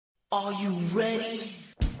Are you ready?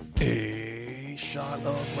 A Shot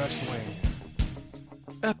of Wrestling,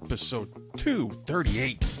 episode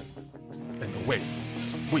 238. And away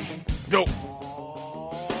we go.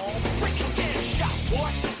 Break your damn shot,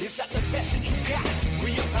 boy. Is that the message you got?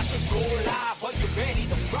 We about to go live. Are you ready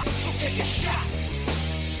to rock? So take a shot.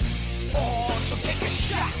 Oh, so take a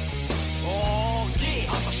shot. Oh, yeah.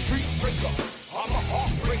 I'm a street breaker. I'm a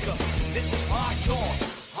heartbreaker. This is my dawn.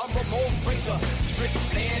 I'm Ramon Razor. Rick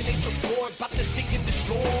Flair, Nature Boy, about to seek and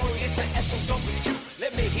destroy. It's an SOW.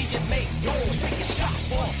 Let me hear you make noise. Take a shot,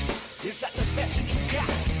 boy. Is that the message you got?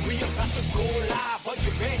 We about to go live. Are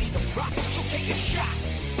you ready to rock? So take a shot.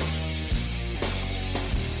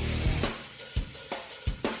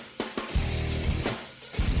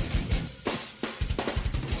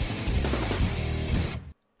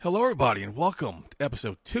 Hello, everybody, and welcome to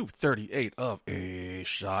episode 238 of A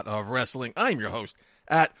Shot of Wrestling. I'm your host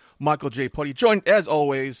at Michael J. Putty, joined as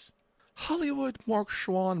always, Hollywood Mark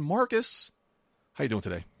Schwann Marcus. How you doing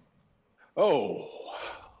today? Oh,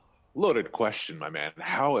 loaded question, my man.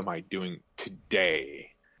 How am I doing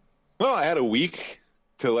today? Well, I had a week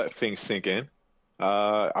to let things sink in.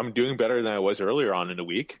 I'm doing better than I was earlier on in the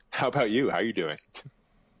week. How about you? How are you doing?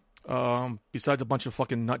 Besides a bunch of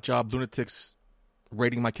fucking nutjob lunatics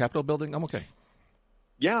raiding my Capitol building, I'm okay.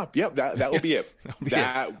 Yeah, that would be it.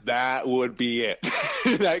 That would be it.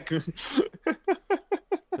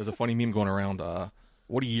 There's a funny meme going around.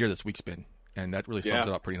 What a year this week's been, and that really sums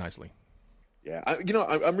it up pretty nicely. Yeah,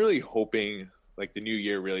 I'm really hoping like the new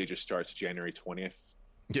year really just starts January 20th.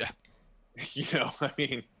 Yeah, I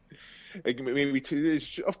mean, like maybe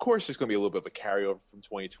of course there's going to be a little bit of a carryover from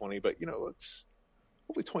 2020, but let's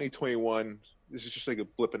hopefully 2021. This is just like a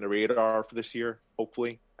blip in the radar for this year,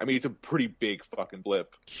 hopefully. I mean, it's a pretty big fucking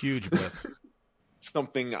blip. Huge blip.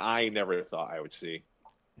 Something I never thought I would see.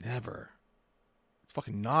 Never. It's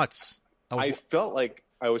fucking nuts. I felt like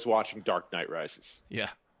I was watching Dark Knight Rises. Yeah.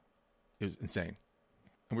 It was insane.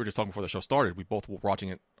 And we were just talking before the show started. We both were watching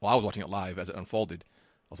it. Well, I was watching it live as it unfolded.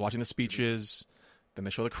 I was watching the speeches. Then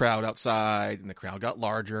they showed the crowd outside, and the crowd got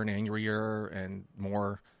larger and angrier and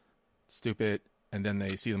more stupid. And then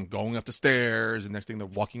they see them going up the stairs, and next thing they're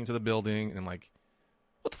walking into the building, and I'm like,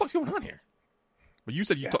 what the fuck's going on here? But you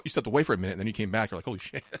said you stepped away for a minute, and then you came back. You're like, holy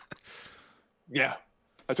shit. Yeah.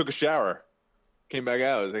 I took a shower. Came back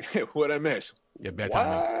out. I was like, hey, what'd I miss? Yeah, bad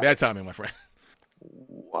timing. Bad timing, my friend.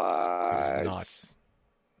 What? It was nuts.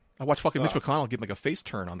 I watched fucking Mitch McConnell give like a face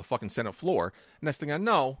turn on the fucking Senate floor. Next thing I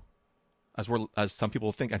know, as some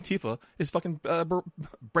people think, Antifa is fucking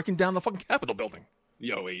breaking down the fucking Capitol building.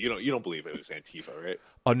 Yo, wait, you don't believe it was Antifa, right?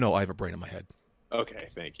 Oh, no, I have a brain in my head. Okay,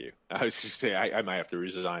 thank you. I was just saying, I might have to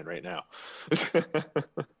resign right now.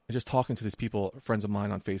 Just talking to these people, friends of mine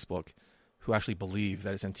on Facebook, who actually believe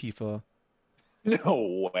that it's Antifa.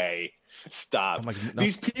 No way. Stop. Like, no.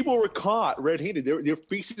 These people were caught red-handed. Their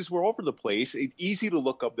faces were all over the place. It's easy to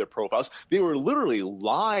look up their profiles. They were literally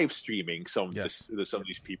live streaming some of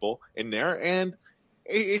these people in there, and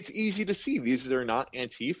it's easy to see. These are not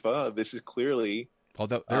Antifa. This is clearly... Oh,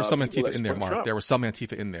 there was some Antifa in there, Mark. Trump. There was some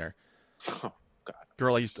Antifa in there. Oh, God.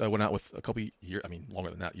 Girl I went out with a couple years, longer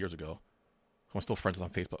than that, years ago. I'm still friends with on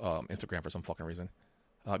Facebook, Instagram for some fucking reason.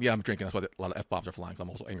 Yeah, I'm drinking. That's why a lot of F-bombs are flying, because I'm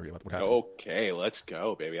also angry about what happened. Okay, let's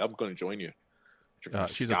go, baby. I'm going to join you.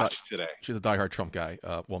 She's today. She's a diehard Trump guy,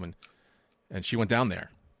 woman. And she went down there.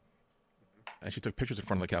 And she took pictures in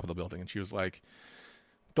front of the Capitol building. And she was like,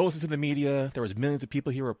 don't listen to the media. There was millions of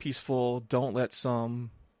people here who are peaceful. Don't let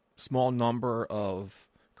some small number of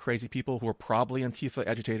crazy people who are probably Antifa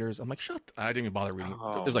agitators. I'm like, I didn't even bother reading.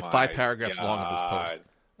 There's like 5 paragraphs long of this post.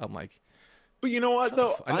 I'm like... But you know what,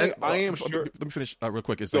 though? I am sure... Let me finish real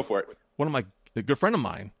quick. Go for it. A good friend of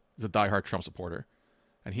mine is a diehard Trump supporter,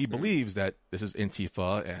 and he believes that this is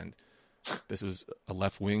Antifa and this is a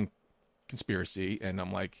left-wing conspiracy. And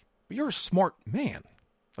I'm like, but you're a smart man.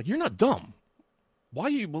 Like, you're not dumb. Why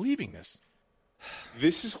are you believing this?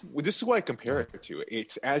 This is what I compare it to.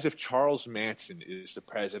 It's as if Charles Manson is the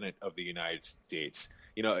president of the United States.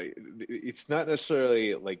 It's not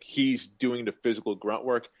necessarily like he's doing the physical grunt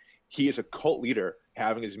work. He is a cult leader,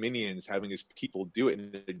 having his minions, having his people do it,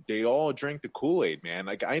 and they all drink the Kool-Aid, man.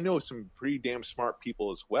 Like, I know some pretty damn smart people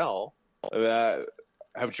as well that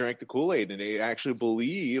have drank the Kool-Aid, and they actually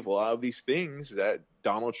believe a lot of these things that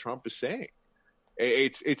Donald Trump is saying.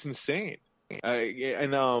 It's insane.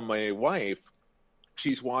 And my wife,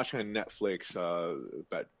 she's watching on Netflix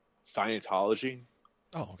about Scientology.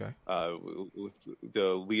 Oh, okay. With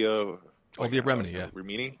the Leah Remini, yeah.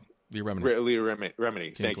 Remini? Leah Remini.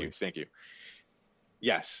 Remini. Thank you.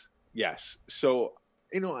 Yes. So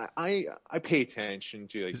I pay attention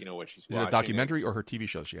to what she's watching. Is it a documentary or her TV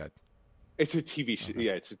show she had? It's a TV show.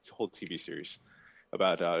 Yeah, it's a whole TV series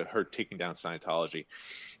about her taking down Scientology,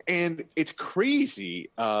 and it's crazy.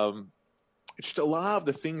 It's just a lot of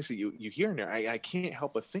the things that you hear in there. I can't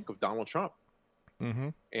help but think of Donald Trump,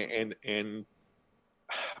 and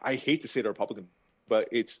I hate to say the Republican, but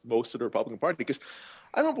it's most of the Republican Party, because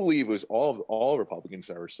I don't believe it was all Republicans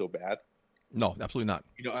that were so bad. No, absolutely not.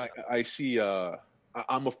 I see.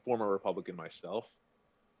 I'm a former Republican myself.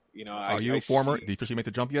 Are you a former? Did you officially make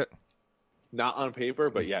the jump yet? Not on paper,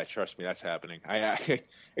 but yeah, trust me, that's happening.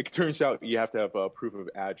 It turns out you have to have a proof of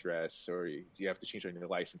address, or you have to change on your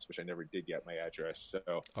license, which I never did get my address.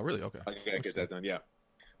 So, oh really? Okay, I gotta get that done. Yeah,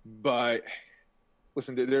 but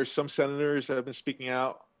listen, there's some senators that have been speaking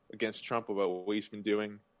out against Trump about what he's been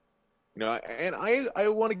doing. And I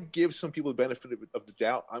want to give some people the benefit of the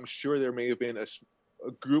doubt. I'm sure there may have been a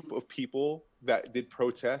group of people that did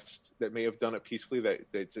protest that may have done it peacefully, that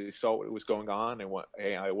they saw what was going on and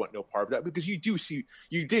I want no part of that, because you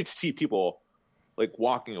did see people like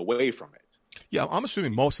walking away from it. Yeah, I'm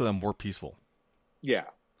assuming most of them were peaceful. Yeah,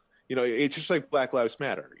 it's just like Black Lives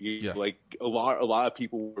Matter. Like a lot of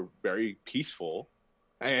people were very peaceful.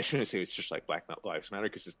 I shouldn't say it's just like Black Lives Matter,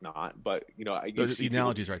 because it's not. But there's the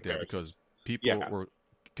analogies right there, because people were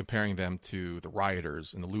comparing them to the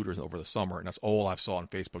rioters and the looters over the summer, and that's all I saw on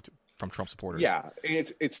Facebook from Trump supporters. Yeah,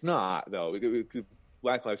 it's not though.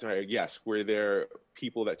 Black Lives Matter, yes, were there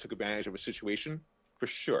people that took advantage of a situation? For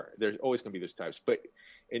sure, there's always going to be those types. But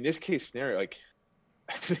in this case scenario, like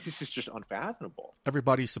this is just unfathomable.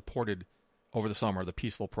 Everybody supported over the summer the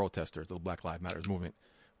peaceful protesters, the Black Lives Matter movement.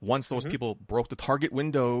 Once those people broke the Target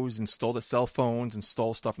windows and stole the cell phones and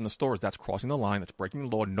stole stuff from the stores, that's crossing the line. That's breaking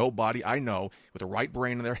the law. Nobody I know with the right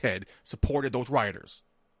brain in their head supported those rioters.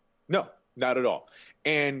 No, not at all.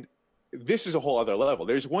 And this is a whole other level.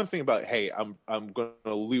 There's one thing about, hey, I'm going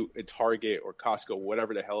to loot at Target or Costco,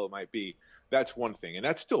 whatever the hell it might be. That's one thing, and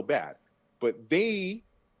that's still bad. But they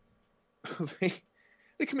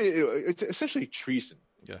committed, it's essentially treason.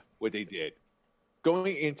 Yeah, what they did.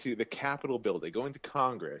 Going into the Capitol building, going to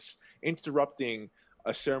Congress, interrupting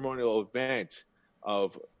a ceremonial event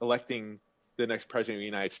of electing the next president of the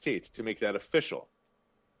United States to make that official.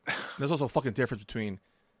 There's also a fucking difference between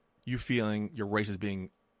you feeling your race is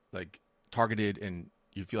being like targeted and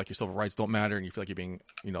you feel like your civil rights don't matter and you feel like you're being,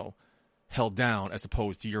 held down, as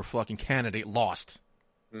opposed to your fucking candidate lost.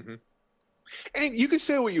 Mm-hmm. And you can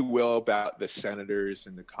say what you will about the senators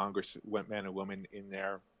and the congressmen and women in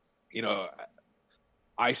there.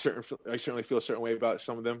 I certainly feel a certain way about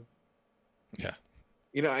some of them. Yeah.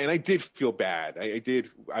 And I did feel bad.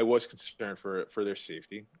 I was concerned for their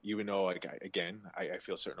safety, even though, I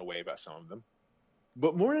feel a certain way about some of them.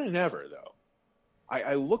 But more than ever, though,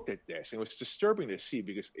 I looked at this and it was disturbing to see,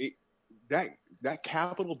 because that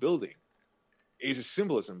Capitol building is a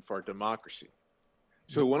symbolism for our democracy.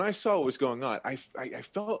 So when I saw what was going on, I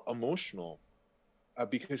felt emotional.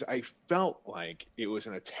 Because I felt like it was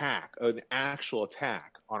an actual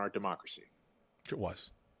attack on our democracy. It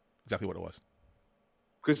was. Exactly what it was.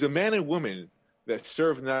 Because the men and women that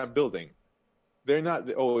serve in that building, they're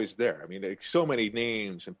not always there. I mean, there's so many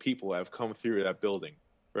names and people have come through that building,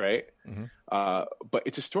 right? Mm-hmm. But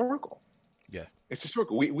it's historical. Yeah. It's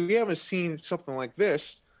historical. We haven't seen something like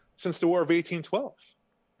this since the War of 1812.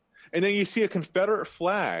 And then you see a Confederate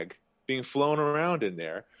flag being flown around in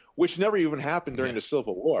there, which never even happened during the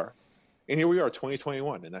Civil War. And here we are,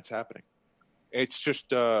 2021, and that's happening. It's just,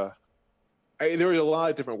 there were a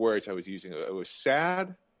lot of different words I was using. I was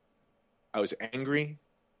sad. I was angry.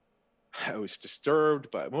 I was disturbed,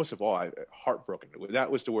 but most of all, heartbroken.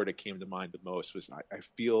 That was the word that came to mind the most. Was I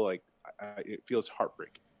feel like it feels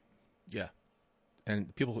heartbreaking. Yeah.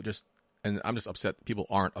 And people and I'm just upset. People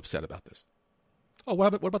aren't upset about this. Oh,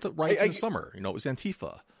 what about the riots in the summer? It was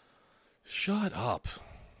Antifa. Shut up.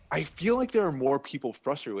 I feel like there are more people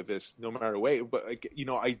frustrated with this, no matter way. But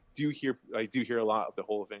I do hear a lot of the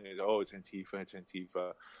whole thing is, oh, it's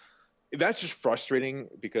Antifa. That's just frustrating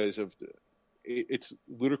because of it's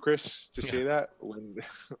ludicrous to say that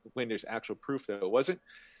when there's actual proof that it wasn't.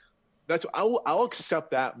 I'll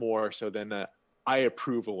accept that more so than I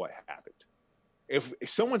approve of what happened. If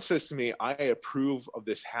someone says to me, I approve of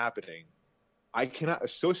this happening, I cannot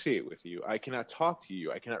associate with you. I cannot talk to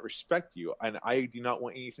you. I cannot respect you. And I do not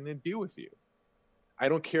want anything to do with you. I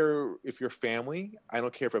don't care if you're family. I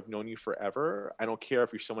don't care if I've known you forever. I don't care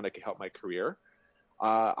if you're someone that can help my career.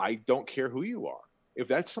 I don't care who you are. If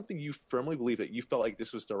that's something you firmly believe that you felt like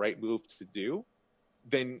this was the right move to do,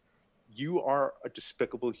 then you are a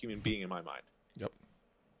despicable human being in my mind. Yep.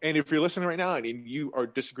 And if you're listening right now and you are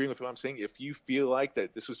disagreeing with what I'm saying, if you feel like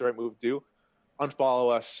that this was the right move to do,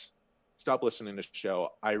 unfollow us. Stop listening to the show.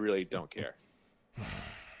 I really don't care.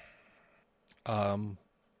 I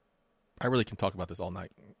really can talk about this all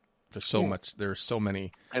night. There's so much. There's so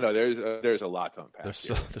many. I know there's a lot to unpack. There's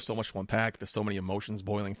so much to unpack. There's so many emotions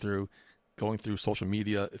boiling through, going through social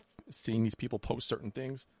media, seeing these people post certain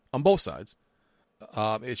things on both sides.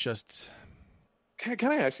 It's just.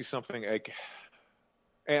 Can I ask you something? Like,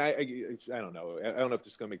 and I don't know. I don't know if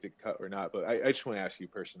this is gonna make the cut or not. But I just want to ask you,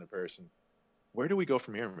 person to person, where do we go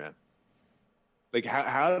from here, man? Like,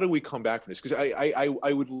 how do we come back from this? Because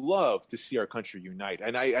I would love to see our country unite.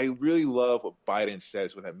 And I really love what Biden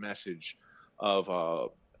says with that message of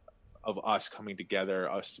us coming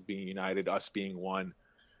together, us being united, us being one.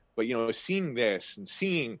 But, you know, seeing this and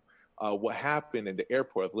seeing what happened in the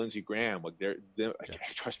airport with Lindsey Graham, like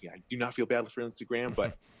trust me, I do not feel bad for Lindsey Graham,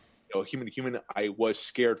 but, you know, human to human, I was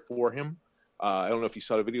scared for him. I don't know if you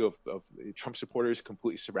saw the video of Trump supporters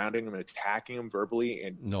completely surrounding him and attacking him verbally.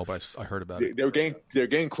 And no, but I heard about it. They're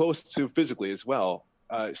getting close to physically as well.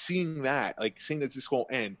 Seeing that, like seeing that this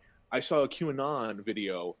won't end. I saw a QAnon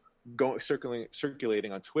video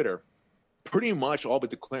circulating on Twitter, pretty much all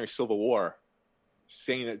but declaring civil war,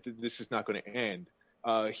 saying that this is not going to end.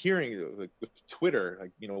 Hearing with Twitter,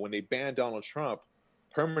 like, you know, when they banned Donald Trump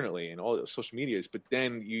permanently and all the social medias, but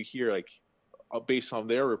then you hear like. Based off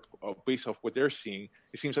what they're seeing,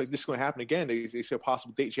 it seems like this is going to happen again. They say a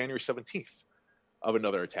possible date, January 17th, of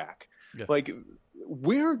another attack. Yeah. Like,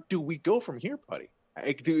 where do we go from here, buddy?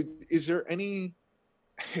 Like, is there any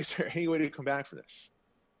way to come back from this?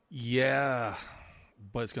 Yeah,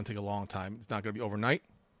 but it's going to take a long time. It's not going to be overnight.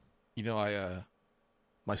 You know, I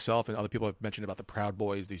myself and other people have mentioned about the Proud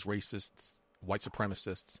Boys, these racists, white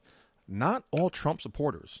supremacists. Not all Trump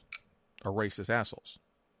supporters are racist assholes.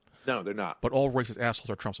 No, they're not. But all racist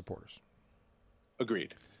assholes are Trump supporters.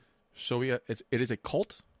 Agreed. So it is a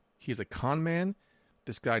cult. He's a con man.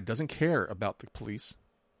 This guy doesn't care about the police.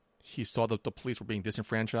 He saw that the police were being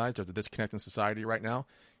disenfranchised. There's a disconnect in society right now.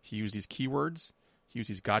 He used these keywords. He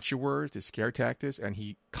used these gotcha words, these scare tactics, and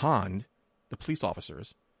he conned the police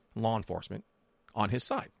officers, law enforcement, on his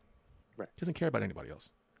side. Right. He doesn't care about anybody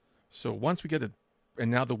else. So once we get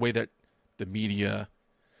and now the way that the media...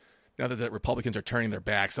 Now that the Republicans are turning their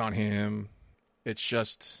backs on him, it's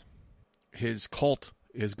just his cult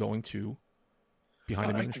is going to behind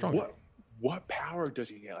him even stronger. What power does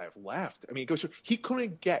he have left? I mean, he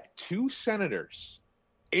couldn't get 2 senators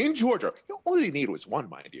in Georgia. All he needed was 1,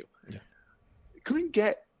 mind you. Yeah. He couldn't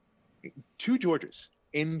get 2 Georgias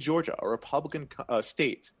in Georgia, a Republican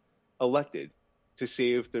state, elected to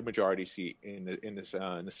save the majority seat in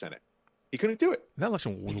the Senate. He couldn't do it. That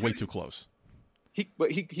election was way too close.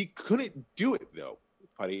 But he couldn't do it though,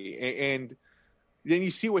 buddy. And then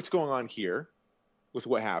you see what's going on here with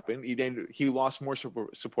what happened. He lost more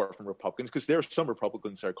support from Republicans because there are some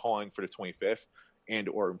Republicans that are calling for the 25th and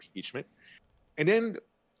or impeachment. And then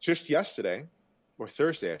just yesterday, or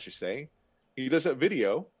Thursday, I should say, he does that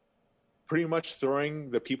video, pretty much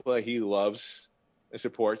throwing the people that he loves and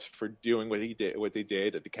supports for doing what they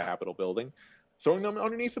did at the Capitol building, throwing them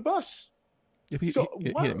underneath the bus. Yeah, he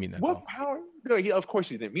didn't mean that. What power? No, of course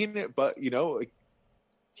he didn't mean it, but, you know, like,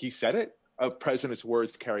 he said it. A president's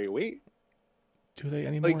words carry weight. Do they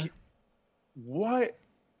anymore? Like,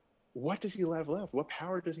 what does he have left? What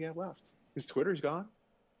power does he have left? His Twitter's gone.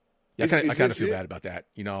 Yeah, I kind of feel bad about that.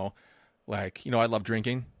 You know, like, you know, I love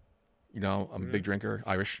drinking. You know, I'm a big drinker,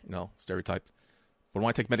 Irish, you know, stereotype. But when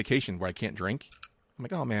I take medication where I can't drink, I'm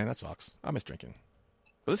like, oh man, that sucks. I miss drinking.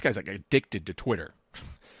 But this guy's like addicted to Twitter.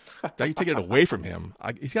 Now you take it away from him.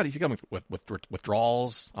 He's got with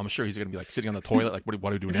withdrawals. I'm sure he's going to be like sitting on the toilet. Like, what do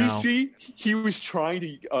we do now? You see, he was trying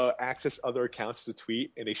to access other accounts to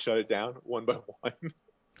tweet, and they shut it down one by one.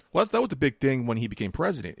 Well, that was the big thing when he became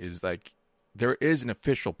president. Is like there is an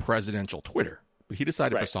official presidential Twitter, but he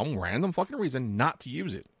decided for some random fucking reason not to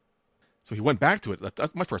use it. So he went back to it.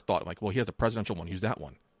 That's my first thought. I'm like, well, he has the presidential one. Use that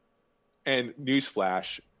one. And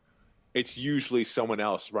newsflash, it's usually someone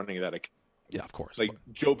else running that account. Yeah, of course. Like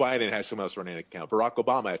Joe Biden has someone else running an account. Barack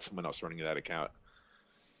Obama had someone else running that account.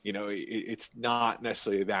 You know, it's not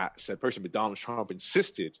necessarily that said person, but Donald Trump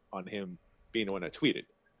insisted on him being the one that tweeted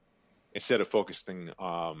instead of focusing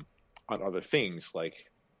on other things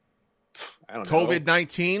like, I don't know.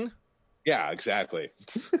 COVID-19? Yeah, exactly.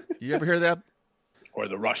 You ever hear that? Or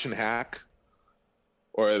the Russian hack,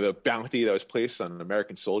 or the bounty that was placed on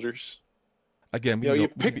American soldiers. Again, you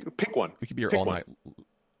pick one. We could be here all night.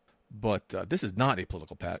 But this is not a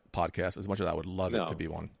political podcast, as much as I would love it to be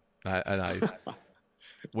one.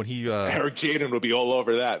 When he Eric Jaden would be all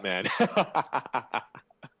over that, man.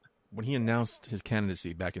 when he announced his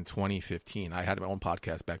candidacy back in 2015, I had my own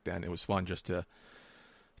podcast back then. It was fun just to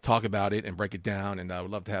talk about it and break it down, and I would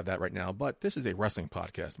love to have that right now. But this is a wrestling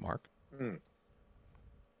podcast, Mark.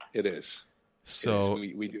 It is. So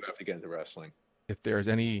we do have to get into wrestling. If there's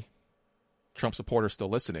any Trump supporters still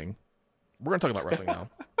listening, we're going to talk about wrestling now.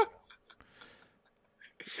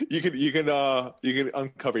 You can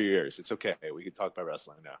uncover your ears. It's okay. We can talk about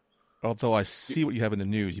wrestling now. Although I see what you have in the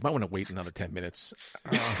news, you might want to wait another 10 minutes.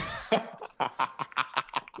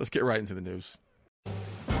 Let's get right into the news.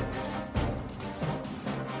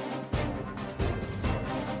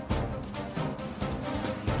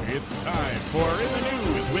 It's time for In the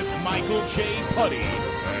News with Michael J. Putty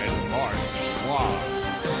and Mark Schwab.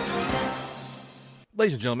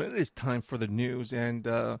 Ladies and gentlemen, it is time for the news, and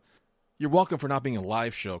you're welcome for not being a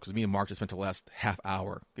live show, because me and Mark just spent the last half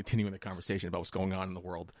hour continuing the conversation about what's going on in the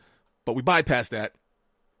world. But we bypassed that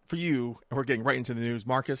for you, and we're getting right into the news.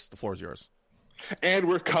 Marcus, the floor is yours. And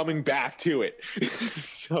we're coming back to it.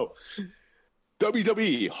 So,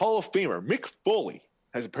 WWE Hall of Famer Mick Foley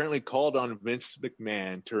has apparently called on Vince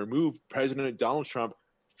McMahon to remove President Donald Trump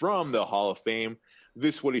from the Hall of Fame.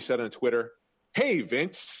 This is what he said on Twitter. "Hey,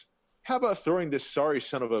 Vince, how about throwing this sorry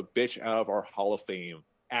son of a bitch out of our Hall of Fame?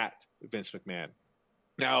 At Vince McMahon."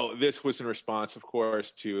 Now, this was in response, of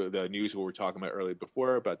course, to the news we were talking about earlier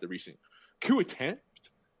before about the recent coup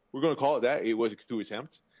attempt. We're going to call it that. It was a coup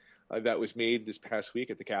attempt that was made this past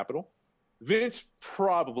week at the Capitol. Vince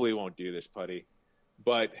probably won't do this, Putty,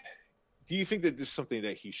 but do you think that this is something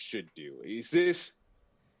that he should do? Is this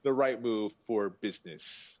the right move for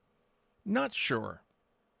business? Not sure,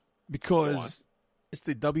 because it's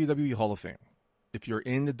the WWE Hall of Fame. If you're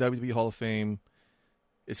in the WWE Hall of Fame,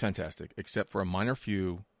 it's fantastic, except for a minor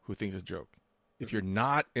few who think it's a joke. If you're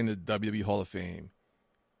not in the WWE Hall of Fame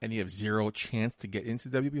and you have zero chance to get into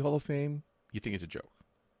the WWE Hall of Fame, you think it's a joke.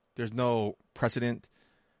 There's no precedent.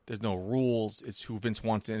 There's no rules. It's who Vince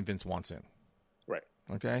wants in, Vince wants in. Right.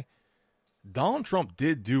 Okay? Donald Trump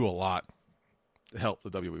did do a lot to help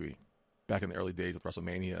the WWE back in the early days of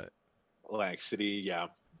WrestleMania. Atlantic City,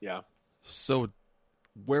 yeah. So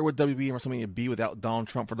where would WWE and WrestleMania be without Donald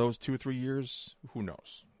Trump for those 2 or 3 years? Who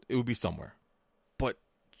knows? It would be somewhere. But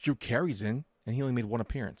Drew Carey's in, and he only made one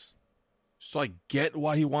appearance. So I get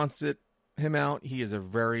why he wants him out. He's a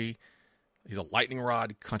lightning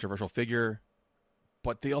rod, controversial figure.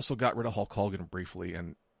 But they also got rid of Hulk Hogan briefly,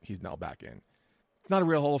 and he's now back in. It's not a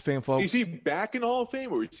real Hall of Fame, folks. Is he back in the Hall of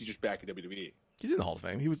Fame, or is he just back in WWE? He's in the Hall of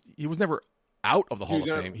Fame. He was never out of the Hall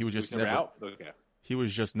of Fame. He was just never out. Okay. He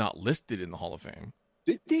was just not listed in the Hall of Fame.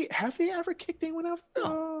 Have they ever kicked anyone out?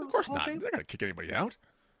 No, of course not. They're not going to kick anybody out.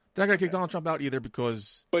 They're not going to kick Donald Trump out either,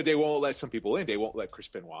 because... But they won't let some people in. They won't let Chris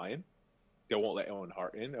Benoit in. They won't let Owen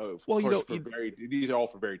Hart in. These are all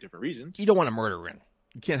for very different reasons. You don't want a murderer in.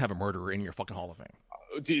 You can't have a murderer in your fucking Hall of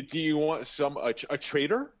Fame. Do you want a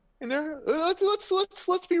traitor in there?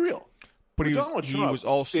 Let's be real. But he was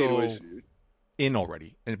also in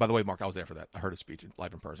already. And by the way, Mark, I was there for that. I heard his speech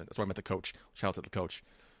live in person. That's why I met the coach. Shout out to the coach.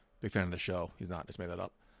 Big fan of the show. He's not. Just made that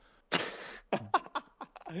up.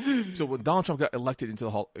 So when Donald Trump got elected into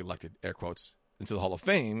the air quotes, into the Hall of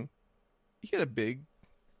Fame, he had a big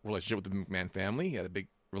relationship with the McMahon family. He had a big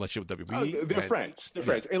relationship with WWE. They're friends.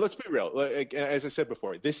 And let's be real. Like, as I said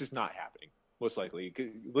before, this is not happening. Most likely,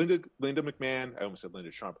 Linda McMahon. I almost said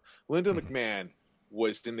Linda Trump. Linda McMahon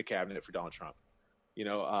was in the cabinet for Donald Trump.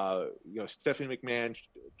 Stephanie McMahon,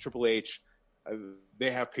 Triple H.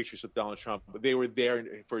 They have pictures of Donald Trump, but they were there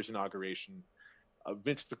for his inauguration.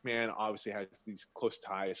 Vince McMahon obviously has these close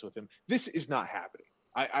ties with him. This is not happening.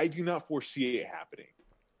 I do not foresee it happening.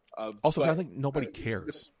 Also, I think nobody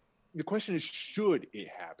cares. The question is, should it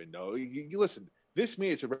happen? No. You listen, this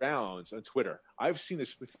made its rounds on Twitter. I've seen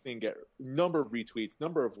this thing get a number of retweets,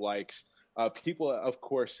 number of likes. People, of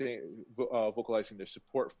course, vocalizing their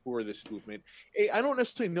support for this movement. I don't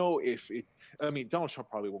necessarily know if it. I mean, Donald Trump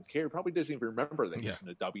probably won't care. He probably doesn't even remember that he's in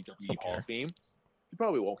the WWE Hall of Fame. He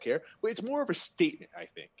probably won't care. But it's more of a statement, I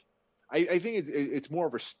think. I think it's more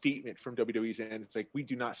of a statement from WWE's end. It's like, we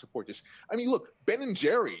do not support this. I mean, look, Ben and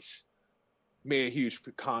Jerry's made a huge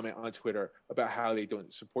comment on Twitter about how they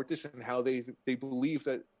don't support this and how they believe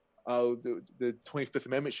that the 25th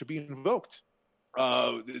Amendment should be invoked.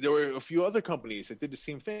 There were a few other companies that did the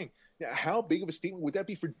same thing. Now, how big of a statement would that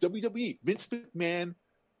be for WWE? Vince McMahon,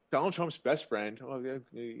 Donald Trump's best friend. Oh,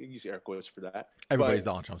 you use air quotes for that. Everybody's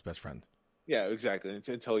Donald Trump's best friend. Yeah, exactly.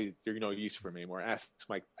 Until you're no use for him anymore. Ask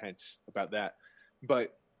Mike Pence about that.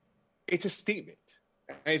 But it's a statement.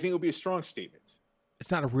 And I think it'll be a strong statement.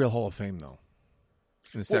 It's not a real Hall of Fame, though.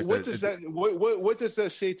 What does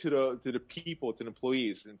that say to the people, to the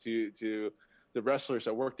employees, and to the wrestlers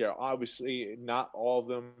that work there, obviously not all of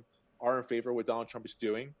them are in favor of what Donald Trump is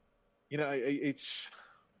doing. You know, it's.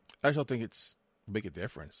 I just don't think it's make a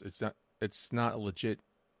difference. It's not a legit.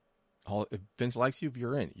 If Vince likes you, if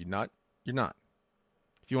you're in, you're not. You're not.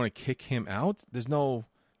 If you want to kick him out, there's no.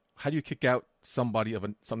 How do you kick out somebody of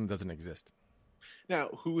something that doesn't exist? Now,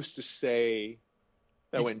 who's to say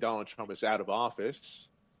that when Donald Trump is out of office,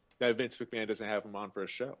 that Vince McMahon doesn't have him on for a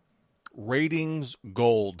show? Ratings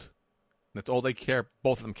gold. That's all they care.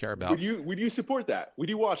 Both of them care about. Would you support that? Would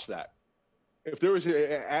you watch that? If there was an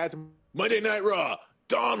ad Monday Night Raw,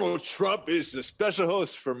 Donald Trump is the special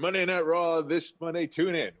host for Monday Night Raw this Monday.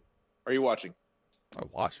 Tune in. Are you watching? I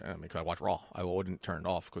watch. I mean, I watch Raw. I wouldn't turn it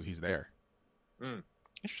off because he's there.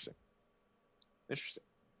 Interesting.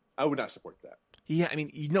 I would not support that. Yeah, I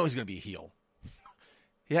mean, you know he's going to be a heel.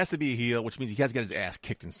 He has to be a heel, which means he has to get his ass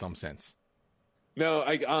kicked in some sense. No,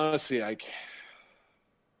 I honestly, I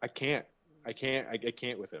can't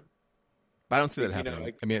with him. But I don't see that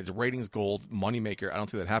happening. I mean, it's ratings gold, moneymaker. I don't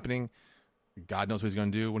see that happening. God knows what he's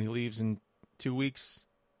going to do when he leaves in 2 weeks.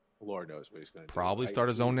 Lord knows what he's going to do. Probably start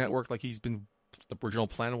his own network like the original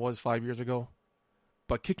plan was 5 years ago.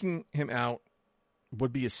 But kicking him out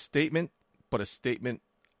would be a statement, but a statement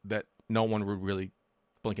that no one would really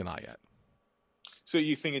blink an eye at. So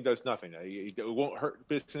you think it does nothing? It won't hurt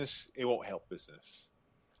business. It won't help business.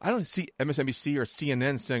 I don't see MSNBC or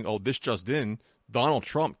CNN saying, "Oh, this just in: Donald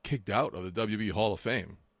Trump kicked out of the WWE Hall of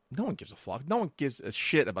Fame." No one gives a fuck. No one gives a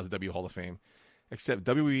shit about the WWE Hall of Fame, except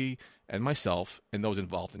WWE and myself and those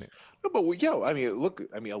involved in it. No, but I mean, look.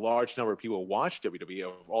 I mean, a large number of people watch WWE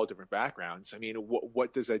of all different backgrounds. I mean,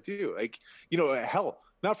 what does that do? Like, you know, hell,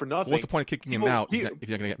 not for nothing. What's the point of kicking him out if you're not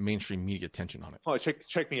going to get mainstream media attention on it? Oh,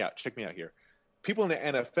 check me out. Check me out here. People in the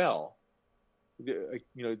NFL, you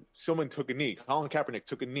know, someone took a knee. Colin Kaepernick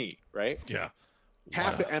took a knee, right? Yeah.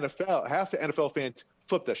 Half the NFL fans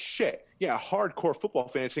flipped a shit. Yeah, hardcore football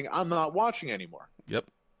fans saying, "I'm not watching anymore." Yep.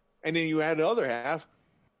 And then you had the other half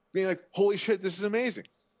being like, "Holy shit, this is amazing."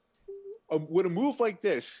 Would a move like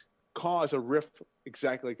this cause a rift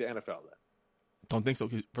exactly like the NFL then? Don't think so.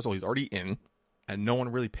 First of all, he's already in, and no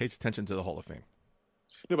one really pays attention to the Hall of Fame.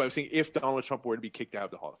 No, but I'm saying if Donald Trump were to be kicked out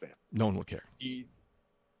of the Hall of Fame, no one would care.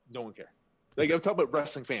 No one care. Like, I'm talking about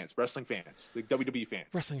wrestling fans, like WWE fans.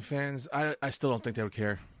 Wrestling fans, I still don't think they would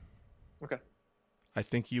care. Okay. I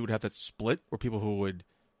think you would have that split where people who would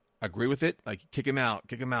agree with it, like kick him out.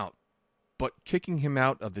 But kicking him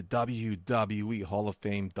out of the WWE Hall of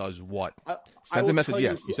Fame does what? Sends a message,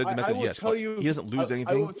 yes. You said the message, yes. But he doesn't lose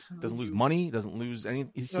anything. Doesn't lose money. Doesn't lose any.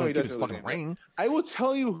 He's still keep his fucking ring. I will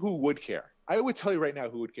tell you who would care. I would tell you right now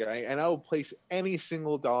who would care. And I will place any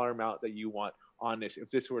single dollar amount that you want on this if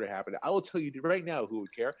this were to happen. I will tell you right now who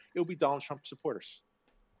would care. It would be Donald Trump supporters.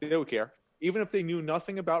 They would care. Even if they knew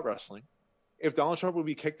nothing about wrestling. If Donald Trump would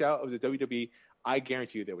be kicked out of the WWE, I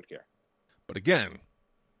guarantee you they would care. But again,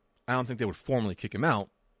 I don't think they would formally kick him out.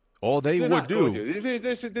 All they would do.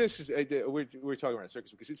 This is we're talking about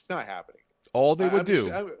circus because it's not happening. All they would do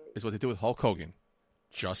is what they do with Hulk Hogan.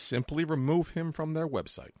 Just simply remove him from their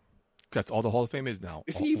website. That's all the Hall of Fame is now.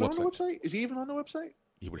 Is he even on the website?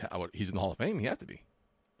 He's in the Hall of Fame. He has to be.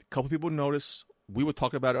 A couple people would notice. We would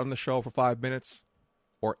talk about it on the show for 5 minutes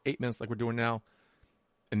or 8 minutes like we're doing now.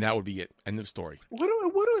 And that would be it. End of story.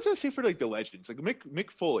 What does that say for like the legends? Like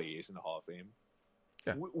Mick Foley is in the Hall of Fame.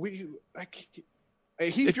 Yeah.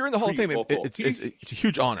 If you're in the Hall of Fame, it's a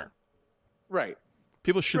huge honor. Right.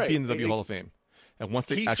 People should be in the W Hall of Fame. And once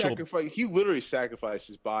they he literally sacrificed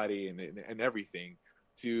his body and everything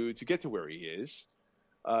to get to where he is.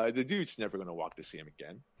 The dude's never going to walk to see him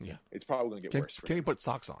again. Yeah. It's probably going to get worse. Can he put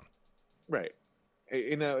socks on? Right.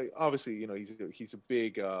 And obviously, you know, he's a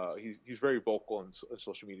big he's very vocal on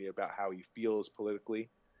social media about how he feels politically,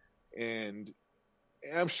 and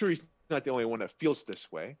I'm sure he's not the only one that feels this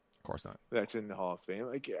way. Of course not. That's in the Hall of Fame.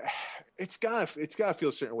 Like, it's gotta feel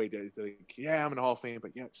a certain way to like, yeah, I'm in the Hall of Fame,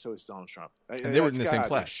 but yeah, so is Donald Trump. And they were in the same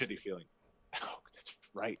class. Shitty feeling. Oh, that's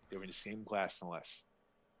right. They were in the same class, no less.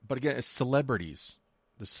 But again, it's celebrities.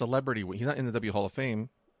 The celebrity wing. He's not in the W Hall of Fame.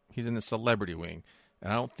 He's in the celebrity wing.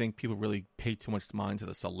 And I don't think people really pay too much mind to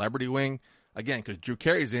the celebrity wing. Again, because Drew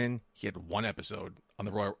Carey's in, he had one appearance in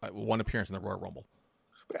the Royal Rumble.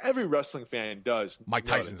 But every wrestling fan does. Mike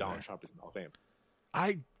Tyson's Donald there. Trump is in the Hall of Fame.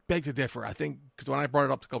 I beg to differ. I think because when I brought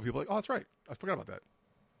it up to a couple people, like, oh, that's right. I forgot about that.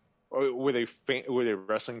 Or were they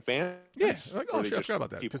wrestling fans? Yeah. Like, oh shit, I forgot about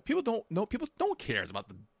that. Because people don't know. People don't care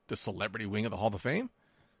about the celebrity wing of the Hall of Fame.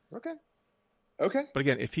 Okay. But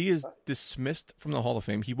again, if he is dismissed from the Hall of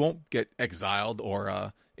Fame, he won't get exiled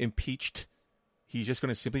or impeached. He's just going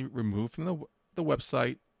to simply remove from the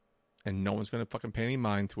website, and no one's going to fucking pay any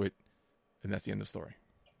mind to it. And that's the end of the story.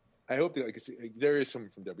 I hope that, like, there is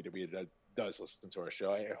someone from WWE that does listen to our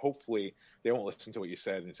show. Hopefully they won't listen to what you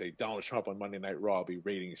said and say Donald Trump on Monday Night Raw will be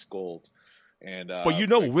ratings gold. And but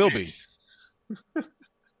it will be.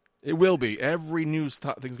 It will be. Every news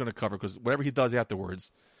thing's going to cover, because whatever he does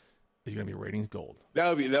afterwards is going to be ratings gold. That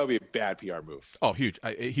would be a bad PR move. Oh, huge.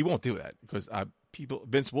 He won't do that, because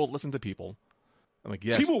Vince will listen to people. I'm like,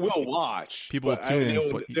 yes, people will watch. People will tune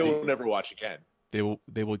in, but they will never watch again. They will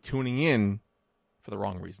be tuning in for the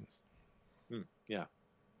wrong reasons. Yeah.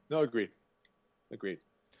 No, agreed. And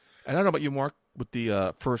I don't know about you, Mark, with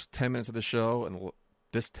the first 10 minutes of the show and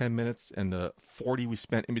this 10 minutes and the 40 we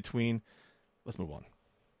spent in between. Let's move on.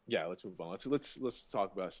 Yeah, let's move on. Let's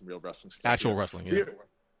talk about some real wrestling stuff. Actual wrestling, yeah.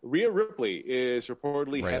 Rhea Ripley is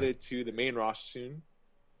reportedly headed to the main roster soon.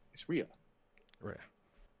 It's Rhea.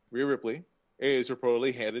 Rhea Ripley is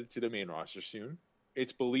reportedly headed to the main roster soon.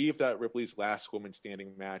 It's believed that Ripley's last woman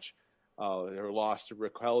standing match, her loss to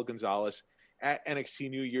Raquel Gonzalez at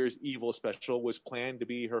NXT New Year's Evil special, was planned to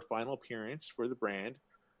be her final appearance for the brand.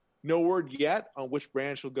 No word yet on which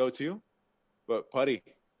brand she'll go to, but Putty,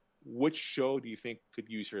 which show do you think could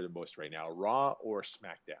use her the most right now, Raw or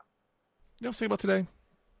SmackDown? You know what I'm saying about today?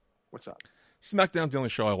 What's up? SmackDown's the only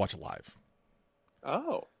show I watch live.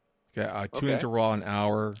 Oh. Okay, I tune into Raw an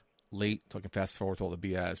hour late so I can fast forward to all the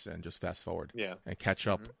BS and just fast forward. Yeah. And catch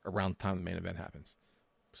up around the time the main event happens.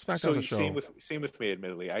 SmackDown's a show. Same with me,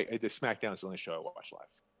 admittedly. The SmackDown is the only show I watch live.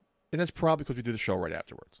 And that's probably because we do the show right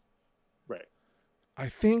afterwards. Right. I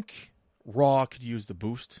think Raw could use the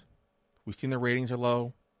boost. We've seen the ratings are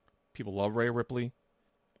low. People love Rhea Ripley.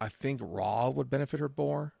 I think Raw would benefit her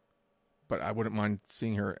more, but I wouldn't mind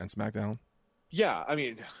seeing her on SmackDown. Yeah, I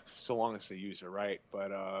mean, so long as they use her right.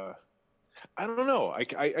 But I don't know.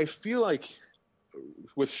 I feel like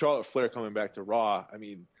with Charlotte Flair coming back to Raw, I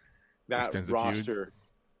mean, that roster,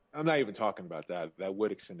 I'm not even talking about that. That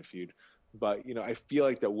would extend the feud. But, I feel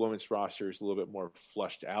like that women's roster is a little bit more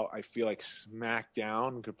flushed out. I feel like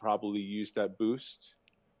SmackDown could probably use that boost.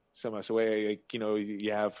 So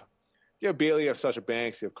you have Bayley, you have Sasha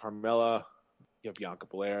Banks, you have Carmella, you have Bianca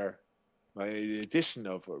Belair. In addition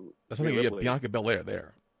of that's something you have Bianca Belair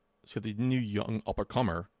there. So the new young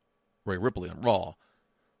up-and-comer, Rhea Ripley on Raw,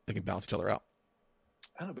 they can balance each other out.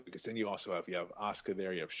 I don't know, because then you have Asuka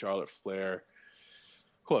there, you have Charlotte Flair.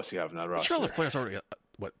 Who else do you have in that roster? Charlotte Flair's already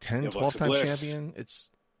 10, 12-time champion.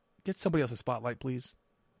 Get somebody else a spotlight, please.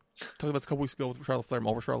 Talking about this a couple weeks ago with Charlotte Flair. I'm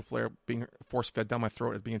over Charlotte Flair being force-fed down my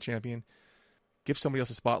throat as being a champion. Give somebody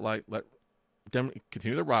else a spotlight. Let them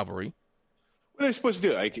continue the rivalry. What are they supposed to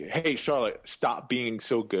do? Like, hey, Charlotte, stop being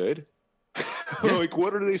so good. Like,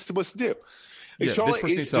 what are they supposed to do? Like, Charlotte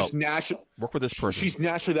is just natural. Work with this person. She's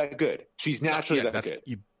naturally that good. She's naturally that good.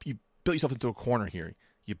 You built yourself into a corner here.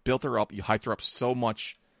 You built her up. You hyped her up so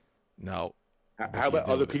much. No. How about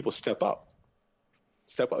other people step up?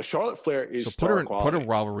 Step up. Charlotte Flair is so put in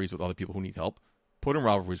rivalries with other people who need help. Put in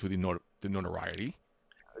rivalries with the notoriety.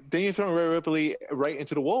 Then you throw Rhea Ripley right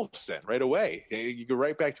into the Wolves then, right away. You go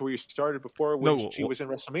right back to where you started before when she was in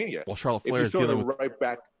WrestleMania. Well, Charlotte Flair is dealing with... right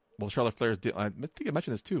back. Well, Charlotte Flair is... I think I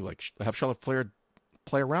mentioned this too. Like, have Charlotte Flair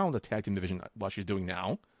play around with the tag team division what she's doing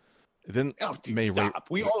now. Then stop.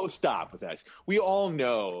 We all stop with that. We all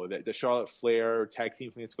know that the Charlotte Flair tag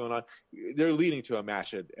team thing that's going on, they're leading to a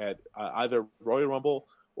match at either Royal Rumble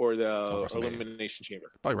or the Elimination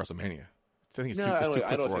Chamber. Probably WrestleMania. I think it's too quick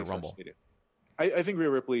for Royal Rumble. I think Rhea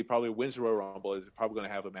Ripley probably wins the Royal Rumble. Is probably going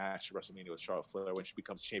to have a match at WrestleMania with Charlotte Flair when she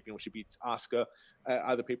becomes champion, when she beats Asuka at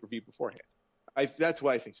either pay-per-view beforehand. That's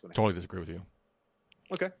what I think is going to happen. Totally disagree with you.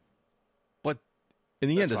 Okay. But in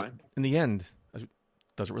the end,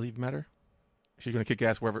 does it really even matter? She's going to kick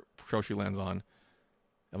ass wherever show she lands on.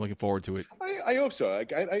 I'm looking forward to it. I hope so.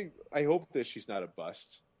 I hope that she's not a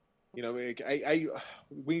bust. When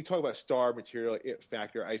you talk about star material, it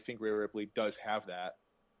factor, I think Rhea Ripley does have that.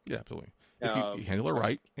 Yeah, absolutely. If you handle her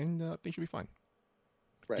right, and I think she'll be fine.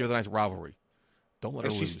 Right. Give her a nice rivalry. Don't let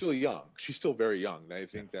her lose. She's still young. She's still very young. I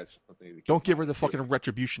think that's something. Don't give her the fucking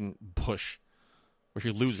retribution push where she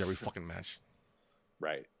loses every fucking match.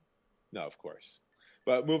 Right. No, of course.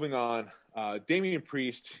 But moving on, Damien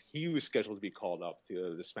Priest, he was scheduled to be called up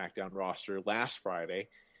to the SmackDown roster last Friday.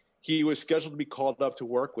 He was scheduled to be called up to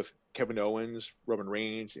work with Kevin Owens, Roman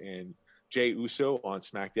Reigns, and Jey Uso on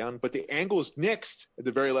SmackDown, but the angle was nixed at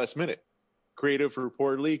the very last minute. Creative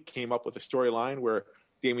reportedly came up with a storyline where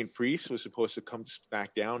Damien Priest was supposed to come to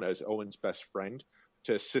SmackDown as Owens' best friend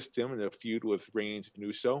to assist him in the feud with Reigns and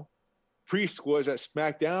Uso. Priest was at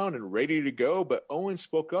SmackDown and ready to go, but Owens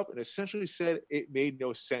spoke up and essentially said it made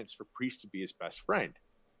no sense for Priest to be his best friend.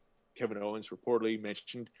 Kevin Owens reportedly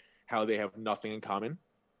mentioned how they have nothing in common.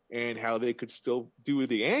 and how they could still do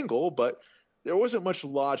the angle, but there wasn't much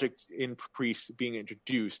logic in Priest being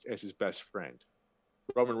introduced as his best friend.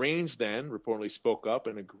 Roman Reigns then reportedly spoke up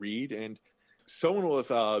and agreed, and someone with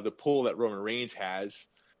the pull that Roman Reigns has,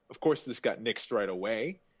 of course, this got nixed right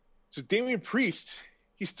away. So Damien Priest,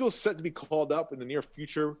 he's still set to be called up in the near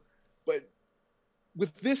future, but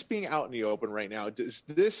with this being out in the open right now, does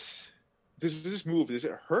this move, does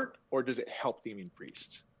it hurt or does it help Damien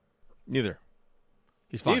Priest? Neither.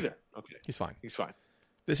 He's fine. Neither. Okay. He's fine. He's fine.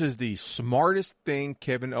 This is the smartest thing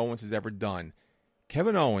Kevin Owens has ever done.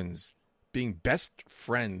 Kevin Owens being best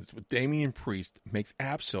friends with Damien Priest makes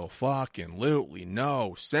absolutely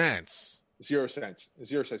no sense. Zero sense.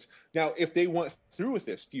 Now, if they went through with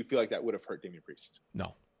this, do you feel like that would have hurt Damien Priest?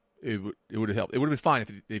 No. It would have helped. It would have been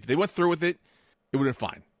fine. If they went through with it, it would have been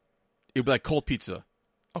fine. It would be like cold pizza.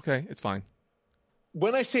 Okay, it's fine.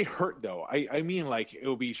 When I say hurt, though, I mean like it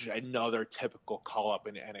will be just another typical call-up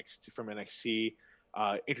in NXT from NXT,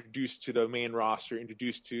 introduced to the main roster,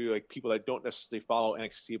 introduced to like people that don't necessarily follow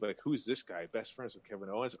NXT, but like, who's this guy? Best friends with Kevin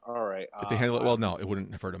Owens? All right. If they handle it well, no, it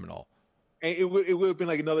wouldn't have hurt him at all. And it would have been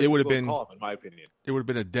like another call-up, in my opinion. It would have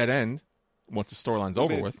been a dead end once the storyline's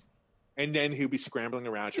over with. And then he'll be scrambling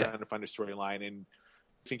around trying to find a storyline. And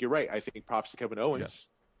I think you're right. I think props to Kevin Owens. Yes.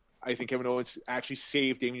 I think Kevin Owens actually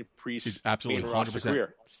saved Damien Priest's absolutely 100%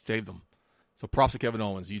 career. Saved them. So props to Kevin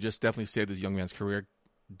Owens. You just definitely saved this young man's career.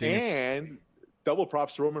 And double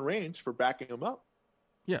props to Roman Reigns for backing him up.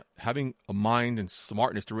 Yeah, having a mind and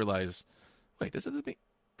smartness to realize, wait, this doesn't they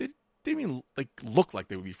didn't even like look like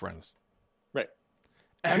they would be friends. Right.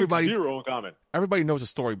 Everybody zero in common. Everybody knows the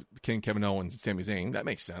story between Kevin Owens and Sami Zayn. That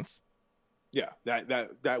makes sense. Yeah,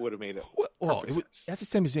 that would have made it. Well, after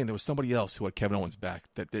Sami Zayn, there was somebody else who had Kevin Owens back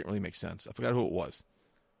that didn't really make sense. I forgot who it was.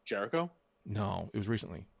 Jericho? No, it was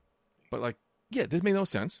recently. But like, yeah, this made no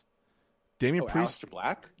sense. Damien Priest. Aleister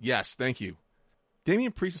Black? Yes, thank you.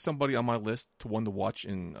 Damien Priest is somebody on my list to one to watch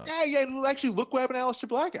in. Yeah. Actually, look what happened to Aleister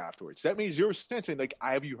Black afterwards. That made zero sense. And like,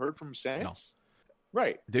 have you heard from him since? No.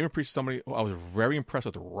 Right. Damien Priest is somebody who I was very impressed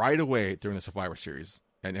with right away during the Survivor Series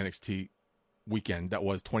and NXT weekend that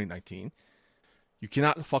was 2019. You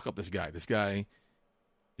cannot fuck up this guy. This guy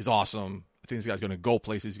is awesome. I think this guy's going to go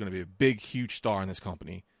places. He's going to be a big, huge star in this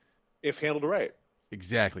company. If handled right.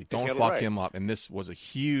 Exactly. Don't fuck him up. And this was a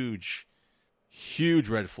huge, huge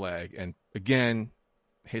red flag. And again,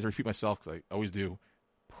 I hate to repeat myself because I always do.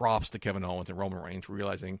 Props to Kevin Owens and Roman Reigns for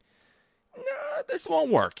realizing, nah, this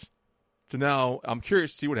won't work. So now I'm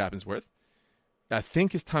curious to see what happens with. I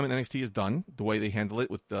think his time in NXT is done. The way they handle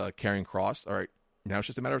it with Karrion Kross. All right. Now it's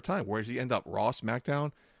just a matter of time. Where does he end up? Raw,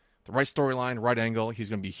 SmackDown? The right storyline, right angle.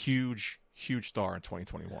 He's going to be a huge, huge star in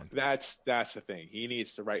 2021. That's the thing. He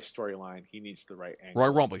needs the right storyline. He needs the right angle.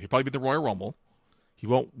 Royal Rumble. He'll probably be the Royal Rumble. He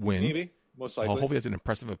won't win. Maybe. Most likely. Hopefully he has an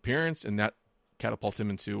impressive appearance, and that catapults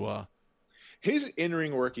him into... his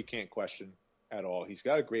in-ring work you can't question at all. He's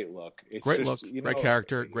got a great look. It's great look, great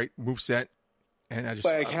character, great moveset. And I just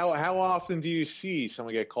like how often do you see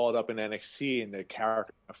someone get called up in NXT and their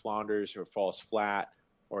character flounders or falls flat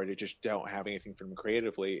or they just don't have anything from them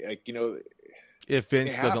creatively? Like, if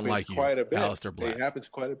Vince doesn't like you, Aleister Black. It happens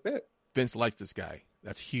quite a bit. Vince likes this guy.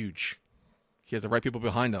 That's huge. He has the right people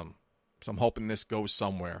behind him. So I'm hoping this goes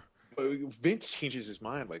somewhere. But Vince changes his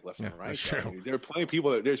mind like left and right. That's true. There are plenty of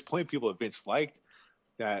people. There's plenty of people that Vince liked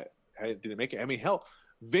that didn't make it. I mean, hell,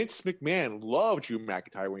 Vince McMahon loved Drew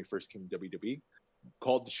McIntyre when he first came to WWE.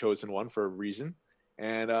 Called the chosen one for a reason,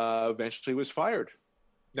 and eventually was fired.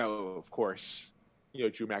 Now, of course,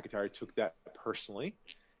 Drew McIntyre took that personally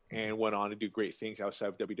and went on to do great things outside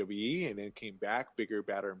of WWE, and then came back bigger,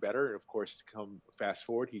 badder, and better. And of course, to come fast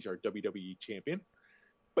forward, he's our WWE champion.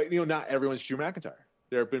 But not everyone's Drew McIntyre.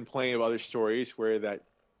 There have been plenty of other stories where that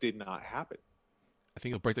did not happen. I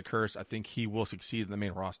think he'll break the curse. I think he will succeed in the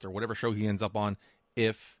main roster, whatever show he ends up on,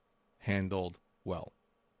 if handled well.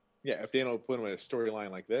 Yeah, if they don't put him in a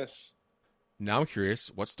storyline like this. Now I'm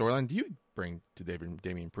curious, what storyline do you bring to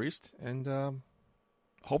Damien Priest? And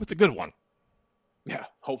hope it's a good one. Yeah,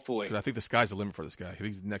 hopefully. Because I think the sky's the limit for this guy. I think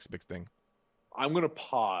he's the next big thing. I'm going to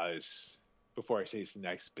pause before I say it's the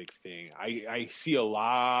next big thing. I see a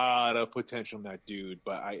lot of potential in that dude,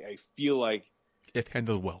 but I feel like... If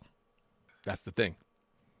handled well. That's the thing.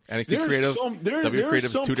 NXT Creative, W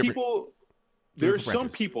Creative is two different... There are some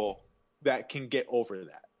people that can get over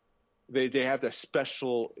that. They have that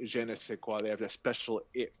special je ne sais quoi. They have that special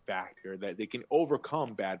it factor that they can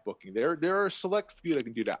overcome bad booking. There are a select few that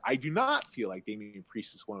can do that. I do not feel like Damien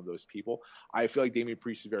Priest is one of those people. I feel like Damien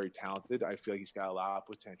Priest is very talented. I feel like he's got a lot of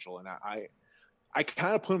potential, and I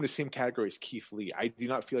kind of put him in the same category as Keith Lee. I do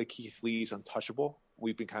not feel like Keith Lee is untouchable.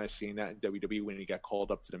 We've been kind of seeing that in WWE when he got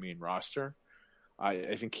called up to the main roster.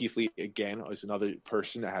 I think Keith Lee, again, is another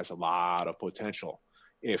person that has a lot of potential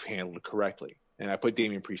if handled correctly. And I put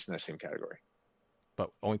Damien Priest in that same category.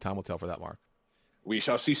 But only time will tell for that, Mark. We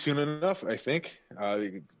shall see soon enough, I think.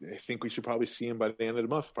 I think we should probably see him by the end of the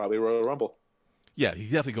month, probably Royal Rumble. Yeah,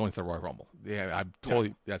 he's definitely going to the Royal Rumble. Yeah, I'm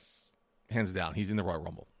totally, that's hands down. He's in the Royal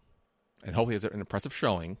Rumble. And hopefully it's an impressive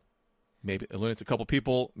showing. Maybe it eliminates a couple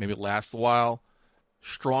people. Maybe it lasts a while.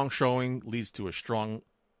 Strong showing leads to a strong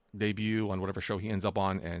debut on whatever show he ends up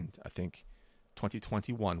on. And I think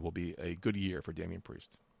 2021 will be a good year for Damien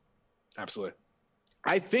Priest. Absolutely.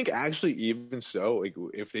 I think actually even so, like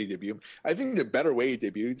if they debut him, I think the better way to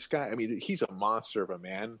debut this guy, I mean, he's a monster of a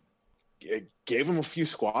man. Gave him a few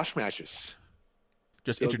squash matches.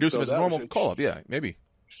 Just introduce him as a normal call-up. Yeah, maybe.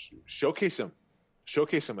 Showcase him.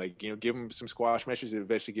 Like, give him some squash matches and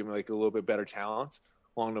eventually give him like a little bit better talent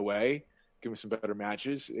along the way. Give him some better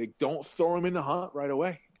matches. Don't throw him in the hunt right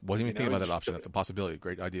away. Wasn't even thinking about that option. That's a possibility.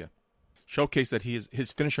 Great idea. Showcase that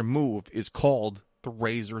his finisher move is called the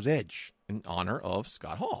Razor's Edge in honor of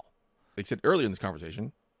Scott Hall. They said earlier in this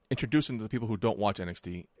conversation, introduce him to the people who don't watch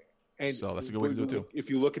NXT. And so that's a good way to do it too. If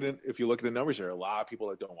you look at the numbers, there are a lot of people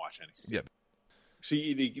that don't watch NXT. Yeah. So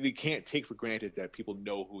you can't take for granted that people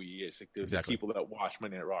know who he is. Like the people that watch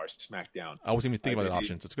Monday Night Raw, SmackDown. I wasn't even thinking about that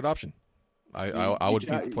option. So it's a good option. I would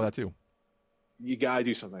be for that too. You gotta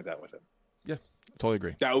do something like that with him. Yeah, totally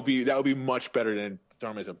agree. That would be much better than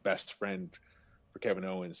throw him as a best friend for Kevin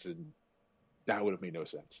Owens, and that would have made no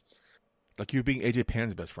sense. Like you being AJ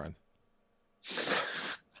Pan's best friend.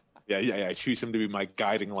 Yeah. I choose him to be my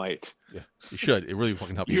guiding light. Yeah, you should. It really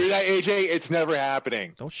fucking helps. You hear that, AJ? It's never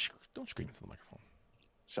happening. Don't scream into the microphone.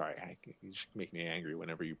 Sorry, you just make me angry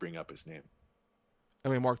whenever you bring up his name.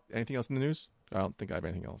 Anyway, Mark, anything else in the news? I don't think I have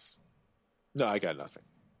anything else. No, I got nothing.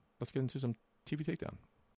 Let's get into some TV Takedown.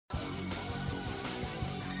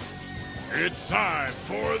 It's time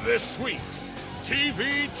for this week's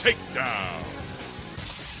TV Takedown.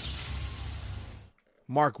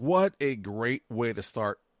 Mark, what a great way to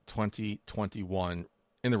start 2021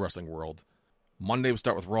 in the wrestling world. Monday we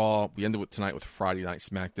start with Raw. We ended with tonight with Friday Night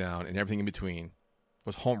SmackDown, and everything in between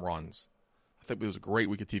was home runs. I think it was a great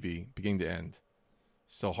week of TV, beginning to end.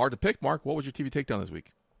 So hard to pick, Mark. What was your TV Takedown this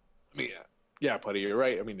week? I mean, yeah, Putty, you're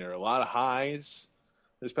right. I mean, there are a lot of highs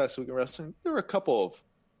this past week in wrestling. There were a couple of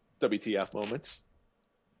WTF moments,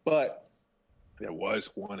 but there was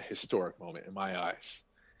one historic moment in my eyes.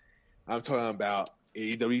 I'm talking about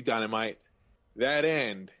AEW Dynamite. That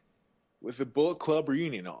end with the Bullet Club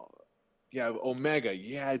reunion. You have Omega.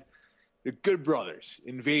 You had the Good Brothers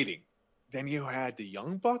invading. Then you had the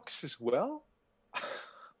Young Bucks as well.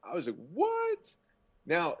 I was like, what?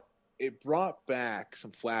 Now, it brought back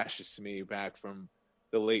some flashes to me back from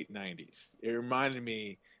the late 90s. It reminded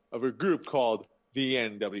me of a group called the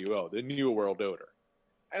NWO, the New World Order.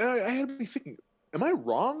 And I had to be thinking, am I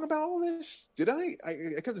wrong about all this? Did I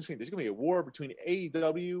kept saying there's going to be a war between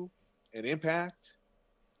AEW and Impact.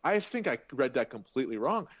 I think I read that completely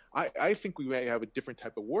wrong. I think we may have a different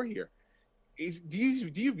type of war here. Do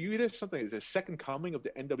you view this something as a second coming of the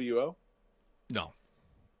NWO? No.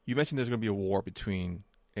 You mentioned there's going to be a war between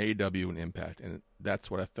AEW and Impact, and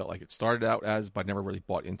that's what I felt like it started out as, but I never really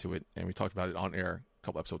bought into it, and we talked about it on air a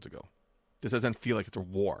couple episodes ago. This doesn't feel like it's a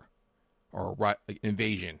war or like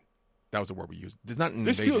invasion. That was the word we used. It's not an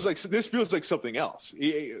invasion. This feels like something else,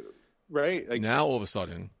 right? Like now, all of a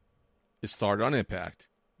sudden, it started on Impact,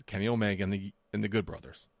 Kenny Omega and the Good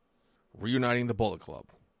Brothers reuniting the Bullet Club,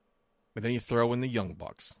 and then you throw in the Young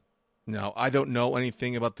Bucks. Now, I don't know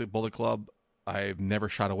anything about the Bullet Club. I've never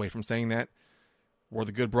shied away from saying that. Were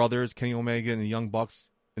the Good Brothers, Kenny Omega, and the Young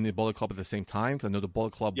Bucks in the Bullet Club at the same time? Because I know the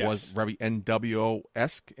Bullet Club was very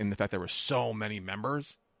NWO-esque in the fact there were so many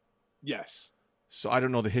members. Yes. So I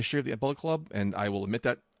don't know the history of the Bullet Club, and I will admit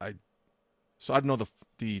that I don't know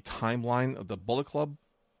the timeline of the Bullet Club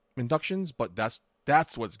inductions, but that's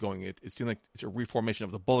what's going. It seems like it's a reformation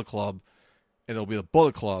of the Bullet Club, and it'll be the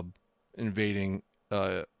Bullet Club invading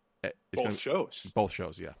both shows. Both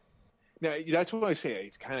shows, yeah. Now that's what I say.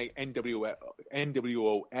 It's kind of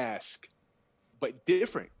NWO-esque, but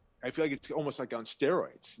different. I feel like it's almost like on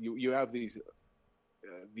steroids. You have these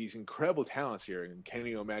incredible talents here in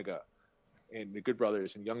Kenny Omega and the Good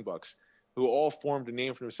Brothers and Young Bucks, who all formed a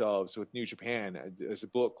name for themselves with New Japan as a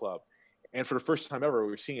Bullet Club. And for the first time ever,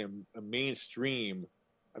 we're seeing a mainstream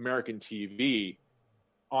American TV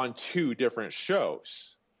on two different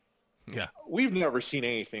shows. Yeah. We've never seen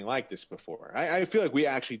anything like this before. I feel like we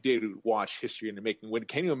actually did watch history in the making. When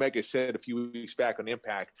Kenny Omega said a few weeks back on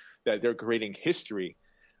Impact that they're creating history,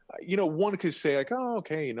 one could say like, oh,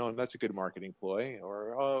 okay, that's a good marketing ploy,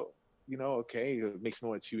 or, oh, okay, it makes me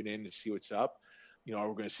want to tune in to see what's up. We're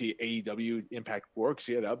going to see AEW Impact work.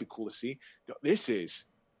 So yeah, that would be cool to see. This is,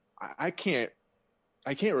 I can't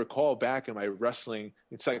recall back in my wrestling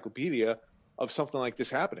encyclopedia of something like this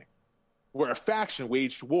happening, where a faction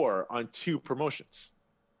waged war on two promotions.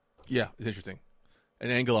 Yeah, it's interesting.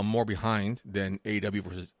 An angle I'm more behind than AEW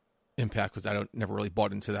versus Impact because I never really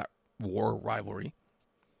bought into that war rivalry.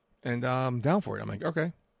 And I'm down for it. I'm like,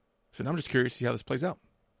 okay. So now I'm just curious to see how this plays out.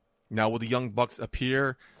 Now, will the Young Bucks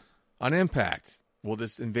appear on Impact? Will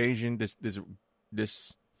this invasion,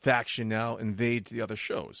 this faction now invade the other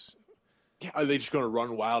shows? Yeah, are they just going to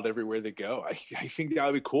run wild everywhere they go? I think that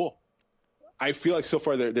would be cool. I feel like so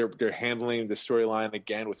far they're handling the storyline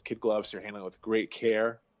again with kid gloves. They're handling it with great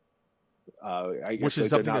care. I guess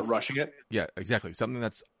they're not rushing it. Yeah, exactly. Something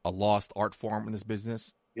that's a lost art form in this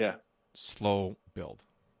business. Yeah. Slow build.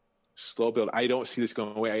 I don't see this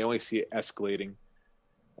going away. I only see it escalating.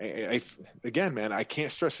 Again, man, I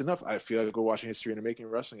can't stress enough. I feel like we're watching history in the making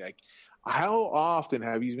of wrestling. Like, how often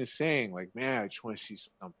have you been saying, like, man, I just want to see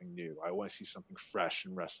something new. I want to see something fresh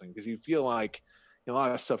in wrestling, because you feel like a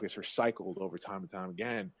lot of stuff gets recycled over time and time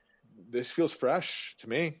again. This feels fresh to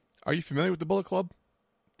me. Are you familiar with the Bullet Club?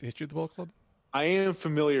 The history of the Bullet Club? I am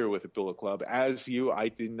familiar with the Bullet Club. As you, I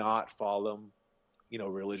did not follow them,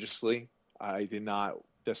 religiously. I did not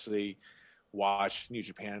necessarily watch New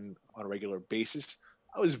Japan on a regular basis.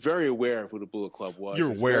 I was very aware of who the Bullet Club was.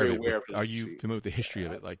 You're aware of it. Are you familiar with the history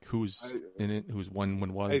of it? Like who's in it? Who's won?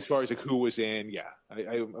 When was? As far as like who was in, yeah,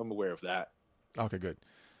 I'm aware of that. Okay, good.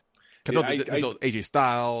 There's AJ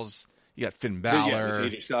Styles. You got Finn Balor. Yeah,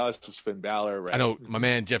 AJ Styles, was Finn Balor. Right? I know my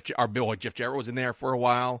man our boy Jeff Jarrett was in there for a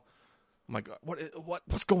while. I'm like,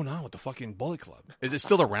 what's going on with the fucking Bullet Club? Is it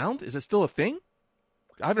still around? Is it still a thing?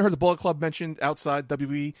 I haven't heard the Bullet Club mentioned outside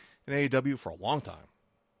WWE and AEW for a long time.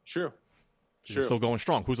 Sure. It's still going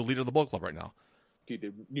strong. Who's the leader of the Bullet Club right now? Dude,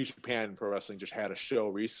 the New Japan Pro Wrestling just had a show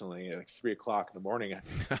recently at like 3:00 in the morning.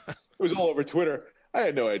 It was all over Twitter. I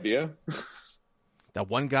had no idea. That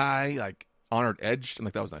one guy like honored Edge. I'm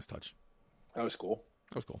like, that was a nice touch. That was cool.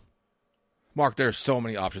 Mark, there's so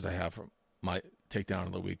many options I have for my takedown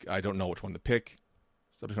of the week. I don't know which one to pick,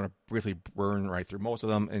 so I'm just going to briefly burn right through most of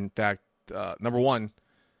them. In fact, number one,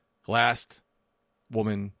 last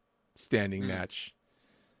woman standing match.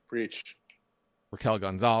 Preach. Raquel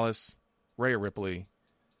Gonzalez, Rhea Ripley.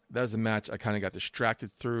 That was a match I kind of got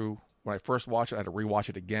distracted through. When I first watched it, I had to rewatch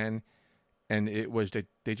it again. And it was, it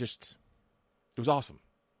was awesome.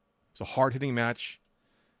 It was a hard-hitting match.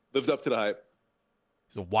 Lived up to the hype.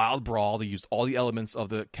 It was a wild brawl. They used all the elements of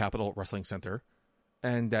the Capitol Wrestling Center.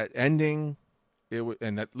 And that ending,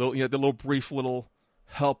 and that little, the little brief little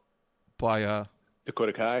help by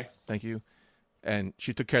Dakota Kai. Thank you. And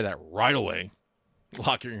she took care of that right away.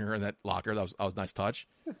 Locking her in that locker. That was a nice touch.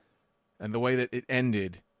 And the way that it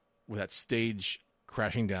ended with that stage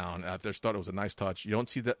crashing down, I just thought it was a nice touch. You don't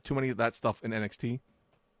see that too many of that stuff in NXT.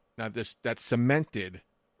 Now, that cemented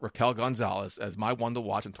Raquel Gonzalez as my one to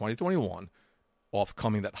watch in 2021, off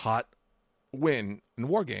coming that hot win in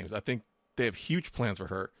War Games. I think they have huge plans for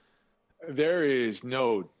her. There is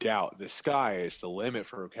no doubt the sky is the limit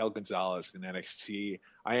for Raquel Gonzalez in NXT.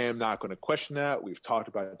 I am not going to question that. We've talked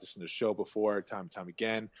about this in the show before, time and time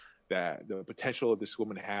again, that the potential this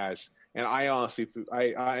woman has. And I honestly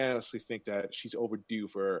think that she's overdue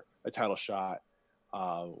for a title shot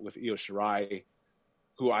with Io Shirai,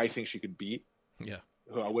 who I think she could beat. Yeah.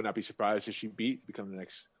 Who I would not be surprised if she beat to become the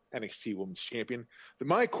next NXT Women's Champion.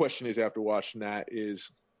 My question is, after watching that,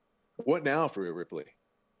 is what now for Rhea Ripley?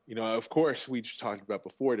 Of course, we just talked about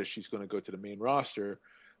before that she's going to go to the main roster.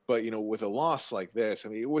 But, with a loss like this, I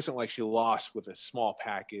mean, it wasn't like she lost with a small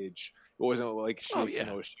package. It wasn't like she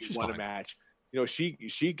won a match.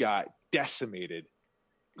 She got decimated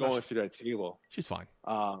going through that table. She's fine.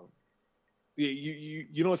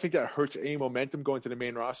 You don't think that hurts any momentum going to the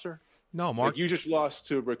main roster? No, Mark. Like you just lost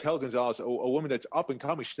to Raquel Gonzalez, a woman that's up and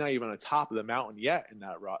coming. She's not even on the top of the mountain yet in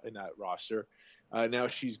that roster. Now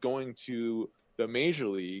she's going to the major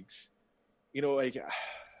leagues.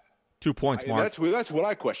 2 points, Mark. That's what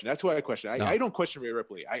I question. That's what I question. No. I don't question Rhea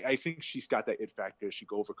Ripley. I think she's got that it factor. She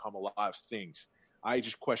can overcome a lot of things. I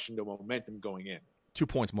just question the momentum going in. 2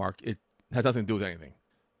 points, Mark. It has nothing to do with anything.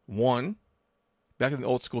 One, back in the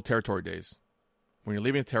old school territory days, when you're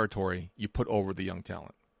leaving a territory, you put over the young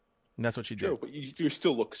talent. And that's what she did. Sure, but you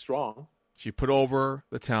still look strong. She put over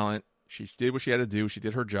the talent. She did what she had to do. She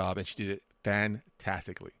did her job, and she did it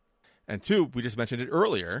fantastically. And two, we just mentioned it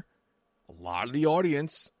earlier, a lot of the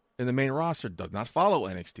audience in the main roster does not follow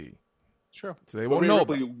NXT. Sure. So they won't know.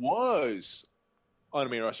 Ripley was on the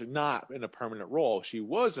main roster, not in a permanent role. She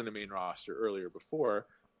was in the main roster earlier before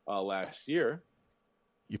last year.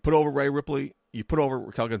 You put over Rhea Ripley, you put over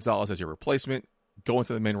Raquel Gonzalez as your replacement, go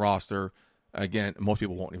into the main roster. Again, most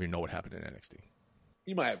people won't even know what happened in NXT.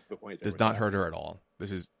 You might have a point there. Does not hurt her at all.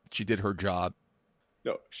 She did her job.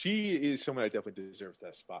 No, she is someone that definitely deserves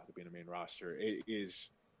that spot to be in the main roster. It's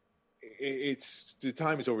the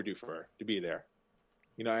time is overdue for her to be there.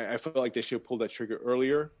 You know, I feel like they should have pulled that trigger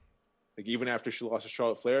earlier. Like, even after she lost to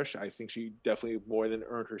Charlotte Flair, I think she definitely more than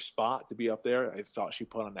earned her spot to be up there. I thought she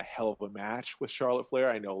put on a hell of a match with Charlotte Flair.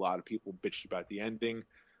 I know a lot of people bitched about the ending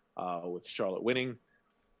with Charlotte winning.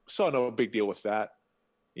 Saw no big deal with that.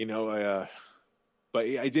 You know, but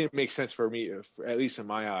it didn't make sense for me, at least in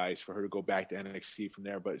my eyes, for her to go back to NXT from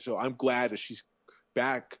there. But so I'm glad that she's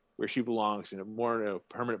back where she belongs in a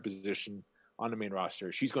permanent position on the main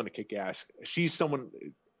roster. She's going to kick ass. She's someone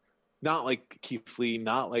not like Keith Lee,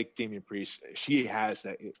 not like Damien Priest. She has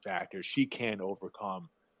that it factor. She can overcome,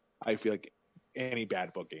 I feel like, any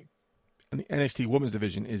bad booking. And the NXT Women's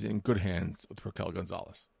Division is in good hands with Raquel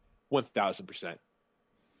Gonzalez. 1,000%.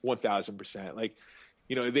 1,000%. Like,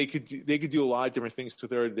 you know, they could do a lot of different things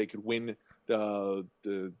with her. They could win the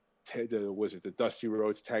Dusty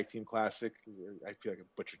Rhodes Tag Team Classic. I feel like I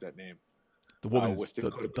butchered that name.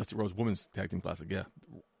 The Dusty Rhodes Women's Tag Team Classic, yeah.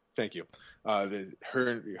 Thank you.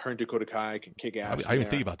 Her and Dakota Kai can kick ass. I didn't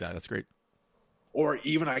think about that. That's great. Or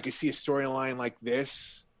even I could see a storyline like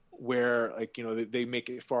this where, like, you know, they make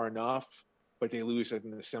it far enough, but they lose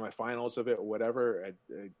in the semifinals of it or whatever.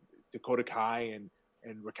 Dakota Kai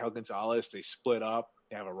and Raquel Gonzalez, they split up.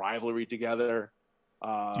 They have a rivalry together.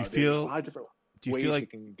 Do you feel a lot of different do you ways feel like it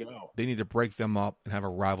can go? They need to break them up and have a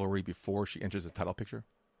rivalry before she enters the title picture?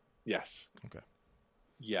 Yes. Okay.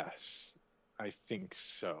 Yes. I think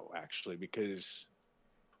so, actually, because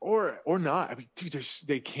or not. I mean, dude,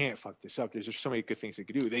 they can't fuck this up. There's just so many good things they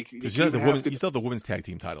could do. You still have the women's tag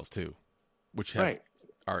team titles too, which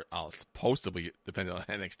are supposed to be dependent on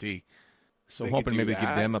NXT. So I'm hoping maybe give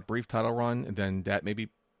them a brief title run, and then that maybe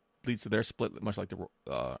leads to their split, much like the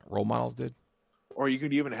Role Models did. Or you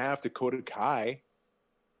could even have Dakota Kai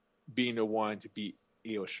being the one to beat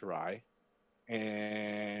Io Shirai,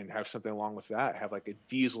 and have something along with that. Have like a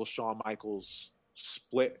Diesel Shawn Michaels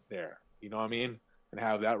split there. You know what I mean? And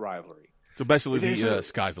have that rivalry. So basically, the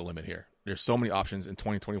sky's the limit here. There's so many options in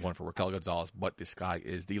 2021 for Raquel Gonzalez, but the sky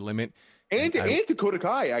is the limit. And Dakota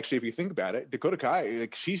Kai, actually, if you think about it, Dakota Kai,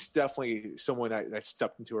 like, she's definitely someone that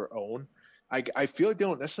stepped into her own. I feel like they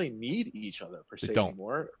don't necessarily need each other per se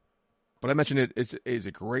anymore. But I mentioned it. It's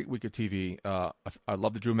a great week of TV. I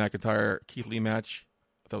love the Drew McIntyre Keith Lee match.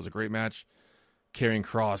 I thought it was a great match. Karrion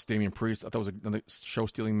Kross, Damien Priest. I thought it was another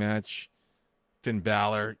show-stealing match. Finn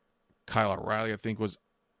Balor, Kyle O'Reilly, I think would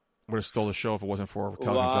have stole the show if it wasn't for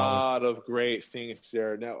Raquel Gonzalez. A lot of great things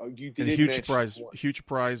there. Now, you did huge surprise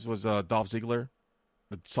was Dolph Ziggler,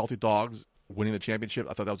 the Salty Dogs, winning the championship.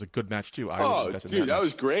 I thought that was a good match too. That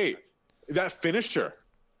was great. That finisher.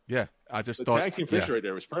 Yeah, I just thought the tag team finisher right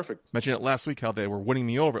there was perfect. Mentioned it last week how they were winning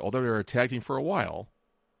me over, although they were a tag team for a while.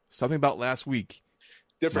 Something about last week.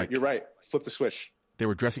 Different. You're right. Flip the switch. They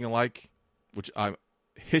were dressing alike, which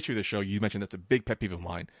history of the show, you mentioned that's a big pet peeve of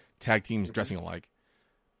mine. Tag teams dressing alike.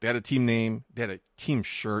 They had a team name. They had a team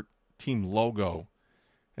shirt, team logo.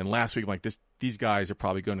 And last week, I'm like, these guys are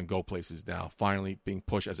probably going to go places now, finally being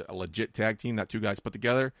pushed as a legit tag team, not two guys put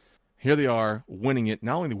together. Here they are, winning it.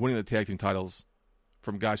 Not only winning the tag team titles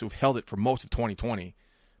from guys who've held it for most of 2020,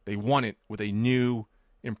 they won it with a new,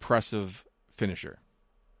 impressive finisher.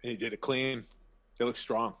 And he did it clean. They look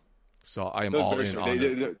strong. So I am all in on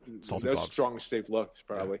the Salty Dogs. That's the strongest they've looked,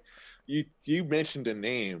 probably. Yeah. You mentioned a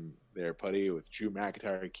name there, Putty, with Drew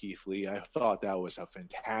McIntyre and Keith Lee. I thought that was a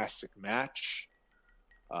fantastic match.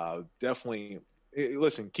 Definitely.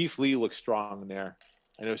 Listen, Keith Lee looks strong in there.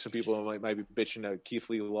 I know some people might be bitching that Keith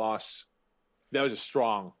Lee lost. That was a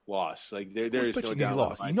strong loss. Like there is no doubt.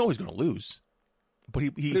 Lost. You know he's going to lose, but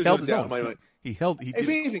he held his own. He held. If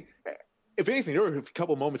anything, there were a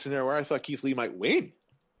couple moments in there where I thought Keith Lee might win,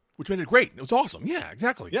 which made it great. It was awesome. Yeah,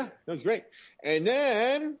 exactly. Yeah, that was great. And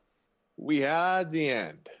then we had the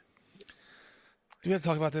end. Do we have to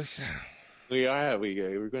talk about this? We're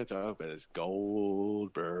going to talk about this.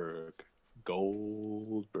 Goldberg.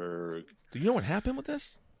 Do you know what happened with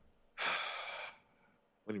this?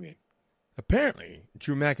 What do you mean? Apparently,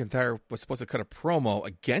 Drew McIntyre was supposed to cut a promo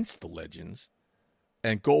against the Legends,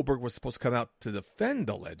 and Goldberg was supposed to come out to defend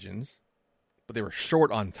the Legends, but they were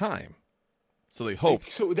short on time. So they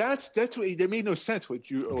hoped. So that's what that made no sense.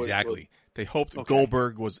 Exactly. They hoped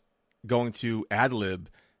Goldberg was going to ad-lib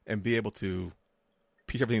and be able to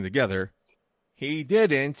piece everything together. He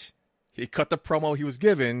didn't. He cut the promo he was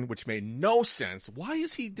given, which made no sense. Why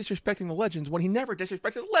is he disrespecting the Legends when he never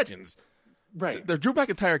disrespected the Legends? Right. The Drew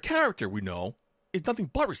McIntyre character, we know, is nothing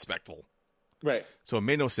but respectful. Right. So it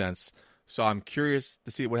made no sense. So I'm curious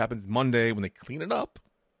to see what happens Monday when they clean it up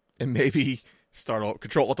and maybe start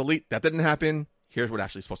Control-Alt-Delete. That didn't happen. Here's what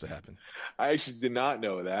actually is supposed to happen. I actually did not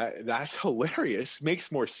know that. That's hilarious.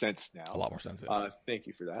 Makes more sense now. A lot more sense. Yeah. Thank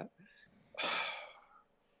you for that.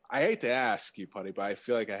 I hate to ask you, Putty, but I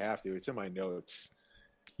feel like I have to. It's in my notes.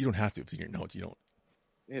 You don't have to. It's in your notes. You don't.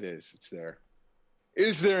 It is. It's there.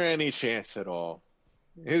 Is there any chance at all?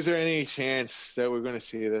 Is there any chance that we're going to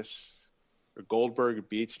see this? Or Goldberg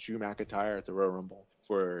beats Drew McIntyre at the Royal Rumble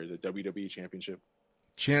for the WWE Championship?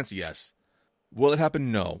 Chance, yes. Will it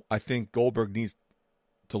happen? No. I think Goldberg needs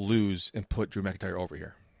to lose and put Drew McIntyre over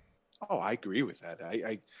here. Oh, I agree with that.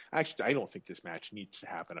 I don't think this match needs to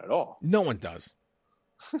happen at all. No one does.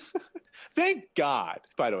 Thank God,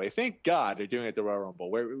 by the way, thank God they're doing it at the Royal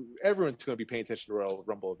Rumble, where everyone's going to be paying attention to the Royal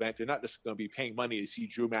Rumble event. They're not just going to be paying money to see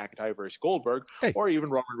Drew McIntyre versus Goldberg, or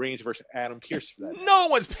even Roman Reigns versus Adam Pearce for that. No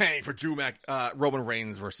one's paying for Roman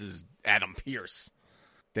Reigns versus Adam Pearce.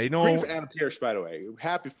 They know. Great for Adam Pearce, by the way.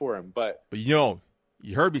 Happy for him, but you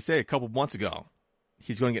heard me say a couple months ago,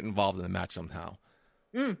 he's going to get involved in the match somehow.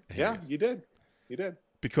 Yeah, you did.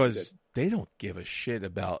 Because they don't give a shit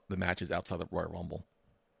about the matches outside the Royal Rumble.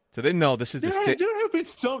 So they know this is there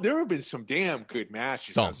have been some damn good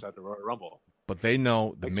matches outside the Royal Rumble. But they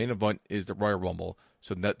know the main event is the Royal Rumble,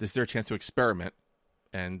 so that this is their chance to experiment,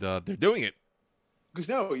 and they're doing it. Because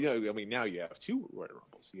now, now you have two Royal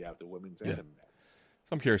Rumbles. You have the women's and the men's. So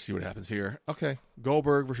I'm curious to see what happens here. Okay,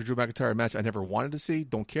 Goldberg versus Drew McIntyre match I never wanted to see,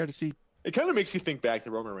 don't care to see. It kind of makes you think back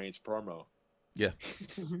to Roman Reigns promo. Yeah.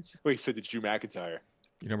 Where he said to Drew McIntyre,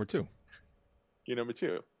 You're number two.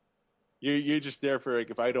 You're just there for,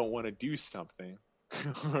 like, if I don't want to do something,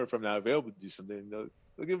 or if I'm not available to do something,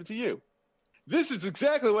 they'll give it to you. This is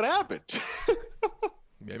exactly what happened.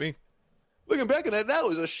 Maybe. Looking back at that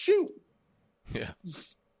was a shoot. Yeah. I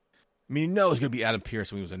mean, it was going to be Adam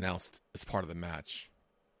Pearce when he was announced as part of the match.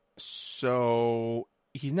 So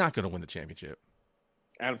he's not going to win the championship.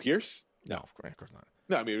 Adam Pearce? No, of course not.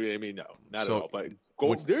 No, I mean, no, not at all. But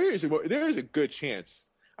there is a good chance.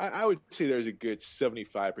 I would say there's a good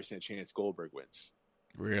 75% chance Goldberg wins.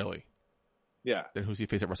 Really? Yeah. Then who's he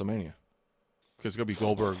face at WrestleMania? Because it's going to be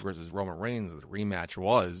Goldberg versus Roman Reigns. The rematch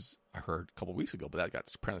was, I heard, a couple weeks ago, but that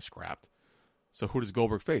got kind of scrapped. So who does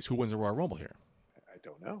Goldberg face? Who wins the Royal Rumble here? I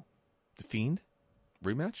don't know. The Fiend?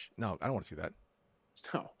 Rematch? No, I don't want to see that.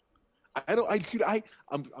 No.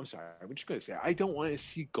 I'm sorry. I'm just going to say, I don't want to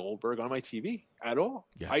see Goldberg on my TV at all.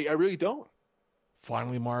 Yeah. I really don't.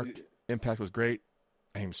 Finally, Mark, Impact was great.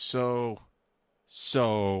 I am so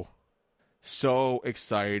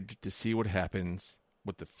excited to see what happens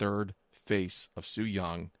with the third face of Su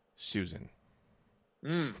Yung, Susan.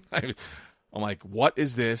 I'm like, what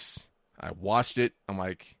is this? I watched it. I'm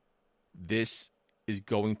like, this is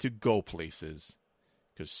going to go places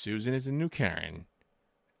because Susan is a new Karen,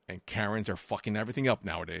 and Karens are fucking everything up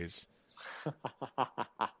nowadays.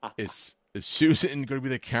 Is Susan going to be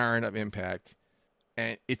the Karen of Impact?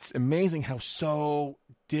 And it's amazing how so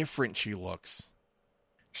different she looks.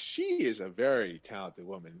 She is a very talented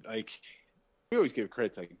woman. Like, we always give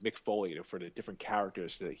credit to, like, Mick Foley for the different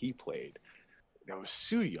characters that he played.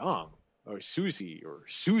 Su Yung, or Susie, or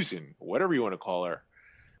Susan, whatever you want to call her,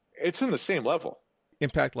 it's in the same level.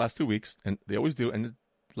 Impact last 2 weeks, and they always do, and the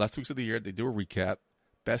last 2 weeks of the year, they do a recap,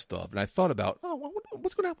 best of, and I thought about,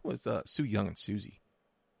 what's going to happen with Su Yung and Susie?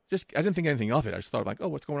 I didn't think anything of it. I just thought,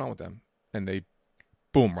 what's going on with them? And they,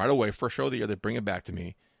 boom, right away, first show of the year, they bring it back to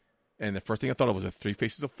me. And the first thing I thought of was the three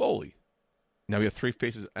faces of Foley. Now we have three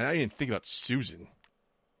faces, and I didn't think about Susan.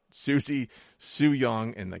 Susie, Su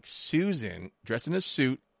Yung, and like Susan dressed in a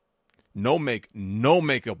suit, no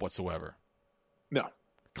makeup whatsoever. No.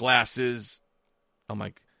 Glasses. I'm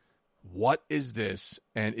like, what is this?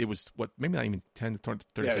 And it was, maybe not even 10 to 20,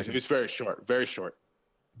 30 seconds. Yeah, it's very short, very short.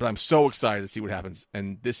 But I'm so excited to see what happens.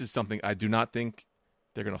 And this is something I do not think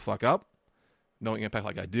they're going to fuck up. Knowing Impact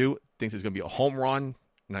like I do, thinks it's going to be a home run.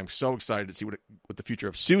 And I'm so excited to see what the future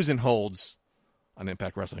of Susan holds on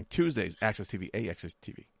Impact Wrestling. Tuesdays, Access TV, AXS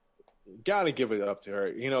TV. Got to give it up to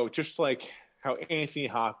her. Just like how Anthony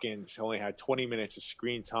Hopkins only had 20 minutes of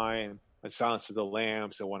screen time on Silence of the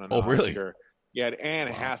Lambs and won an Oscar. Really? You had Anne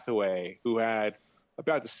Hathaway, who had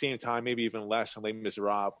about the same time, maybe even less, on Les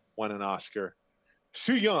Miserables, won an Oscar.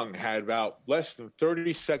 Su Yung had about less than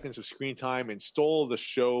 30 seconds of screen time and stole the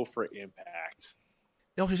show for Impact.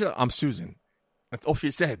 You know, she said, "I'm Susan." That's all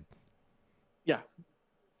she said. Yeah.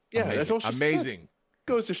 Yeah, amazing. that's all she amazing. said.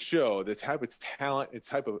 Goes to show the type of talent, the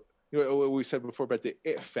type of, what we said before about the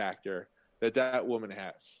it factor that woman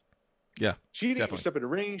has. Yeah, she didn't definitely. even step in the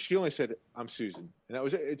ring. She only said, "I'm Susan," and that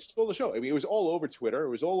was it. It stole the show. I mean, it was all over Twitter. It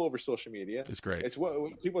was all over social media. It's great. It's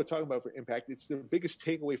what people are talking about for Impact. It's the biggest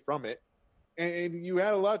takeaway from it. And you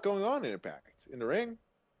had a lot going on in Impact. In the ring,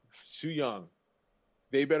 Su Yung,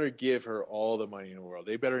 they better give her all the money in the world.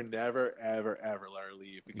 They better never, ever, ever let her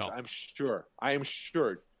leave, because I am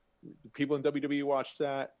sure the people in WWE watch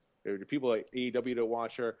that. There are people like AEW that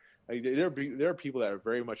watch her. Like, there are people that are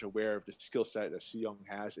very much aware of the skill set that Su Yung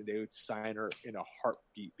has, and they would sign her in a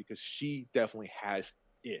heartbeat, because she definitely has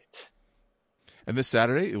it. And this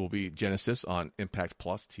Saturday, it will be Genesis on Impact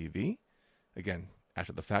Plus TV. Again,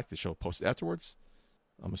 after the fact, the show posted afterwards.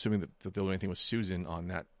 I'm assuming that they'll do anything with Susan on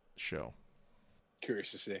that show.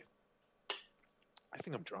 Curious to see. I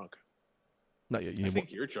think I'm drunk. Not yet. I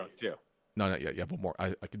think you're drunk too. No, not yet. You have one more.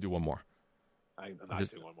 I could do one more. I'm not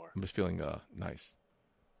doing one more. I'm just feeling nice.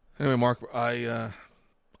 Anyway, Mark, I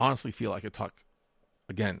honestly feel I could talk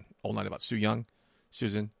again all night about Su Yung,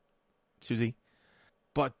 Susie,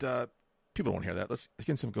 but people don't want to hear that. Let's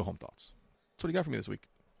get some go home thoughts. So what do you got for me this week?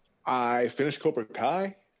 I finished Cobra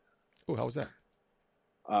Kai. Oh, how was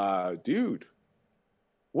that? Dude,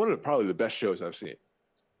 one of probably the best shows I've seen.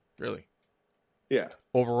 Really? Yeah.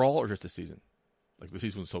 Overall, or just the season? Like, the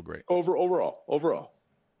season was so great. Overall.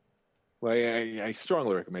 Like, I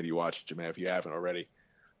strongly recommend you watch it, man, if you haven't already.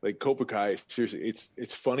 Like, Cobra Kai, seriously,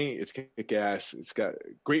 it's funny, it's kick-ass, it's got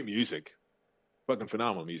great music, fucking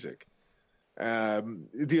phenomenal music.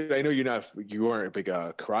 Dude, I know you weren't a big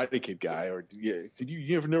Karate Kid guy, or did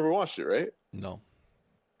you never watched it, right? No,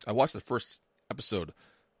 I watched the first episode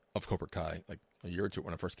of Cobra Kai like a year or two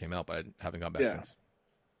when it first came out, but I haven't gone back since.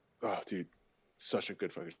 Oh, dude, such a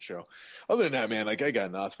good fucking show. Other than that, man, like, I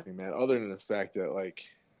got nothing, man. Other than the fact that, like,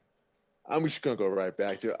 I'm just gonna go right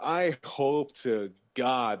back to it. I hope to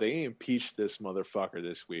God they impeach this motherfucker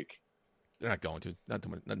this week. They're not going to. Not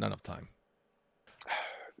enough time.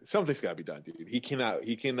 Something's got to be done, dude. He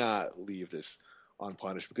cannot leave this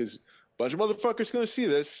unpunished, because a bunch of motherfuckers going to see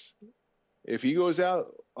this. If he goes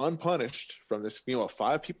out unpunished from this,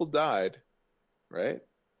 5 people died, right?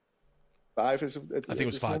 5 is. I think it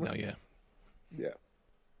was 5 now. Yeah. Yeah,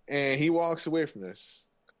 and he walks away from this.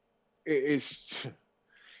 It's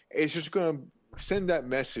just going to send that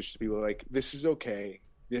message to people, like, this is okay.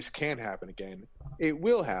 This can happen again. It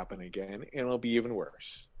will happen again, and it'll be even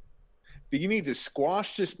worse. You need to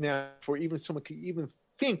squash this now before even someone can even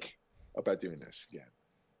think about doing this again.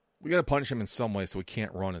 We got to punish him in some way so we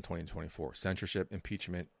can't run in 2024. Censorship,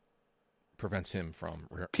 impeachment prevents him from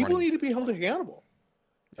People running. need to be held accountable.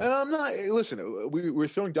 And I'm not, listen, we're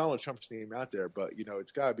throwing Donald Trump's name out there, but,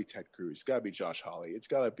 it's got to be Ted Cruz. It's got to be Josh Hawley. It's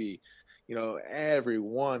got to be,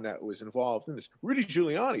 everyone that was involved in this. Rudy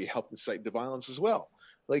Giuliani helped incite the violence as well.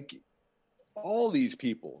 Like, all these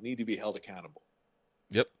people need to be held accountable.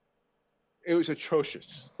 Yep. It was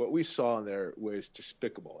atrocious. What we saw in there was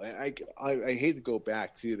despicable. And I hate to go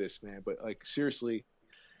back to this, man, but, like, seriously,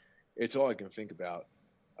 it's all I can think about,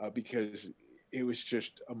 because it was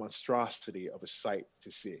just a monstrosity of a sight to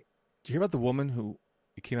see. Did you hear about the woman who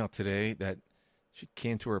it came out today that she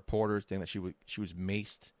came to her reporters saying that she was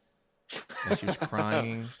maced and she was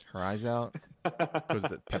crying her eyes out because of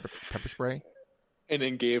the pepper spray? And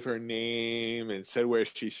then gave her name and said where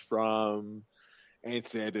she's from. And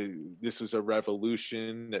said this was a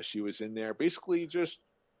revolution, that she was in there. Basically just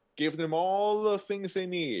gave them all the things they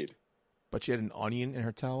need. But she had an onion in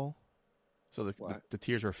her towel. So the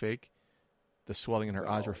tears were fake. The swelling in her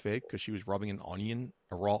eyes were fake because she was rubbing a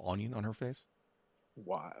raw onion on her face.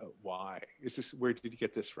 Why? Where did you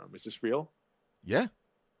get this from? Is this real? Yeah.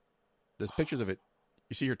 There's pictures of it.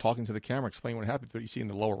 You see her talking to the camera, explaining what happened, but you see in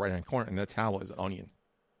the lower right-hand corner, and that towel is an onion.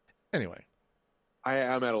 Anyway.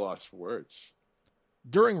 I'm at a loss for words.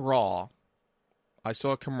 During Raw, I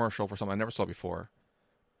saw a commercial for something I never saw before.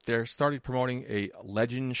 They started promoting a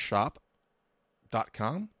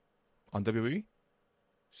legendshop.com on WWE.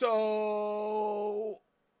 So,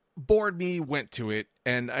 bored me, went to it,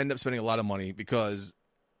 and I ended up spending a lot of money because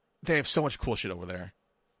they have so much cool shit over there.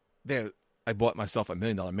 I bought myself a $1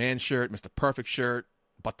 Million Man shirt, Mr. Perfect shirt,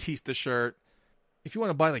 Batista shirt. If you want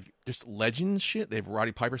to buy, like, just Legends shit, they have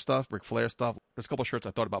Roddy Piper stuff, Ric Flair stuff. There's a couple of shirts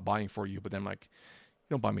I thought about buying for you, but then, like,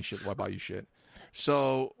 you don't buy me shit. Why buy you shit?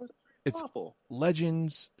 So it's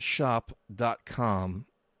legendshop.com.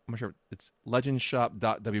 I'm not sure. It's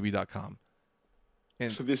legendshop.wb.com.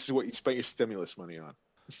 And, so this is what you spent your stimulus money on.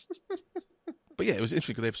 But yeah, it was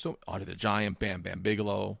interesting because they have so Andre the Giant, Bam Bam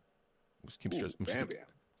Bigelow. Bam Bam.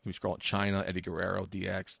 We scroll China, Eddie Guerrero,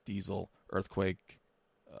 DX, Diesel, Earthquake,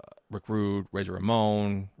 Rick Rude, Razor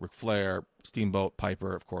Ramon, Ric Flair, Steamboat,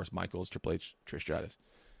 Piper, of course, Michaels, Triple H, Trish Stratus.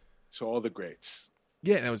 So all the greats.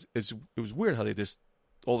 Yeah, and it was weird how they just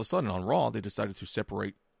all of a sudden on Raw they decided to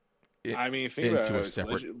separate it think about a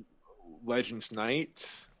separate Legends Night.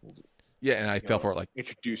 Yeah, and I fell for it like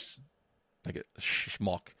introduce like a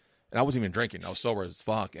schmuck. And I wasn't even drinking. I was sober as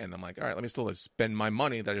fuck. And I'm like, all right, let me still spend my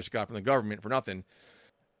money that I just got from the government for nothing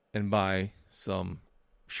and buy some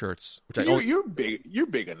shirts. Which you're big. You're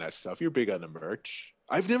big on that stuff. You're big on the merch.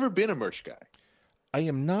 I've never been a merch guy. I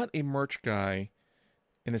am not a merch guy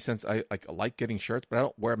in the sense I like getting shirts, but I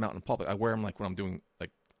don't wear them out in public. I wear them like when I'm doing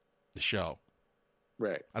like the show.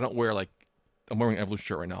 Right. I don't wear I'm wearing an Evolution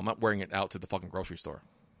shirt right now. I'm not wearing it out to the fucking grocery store.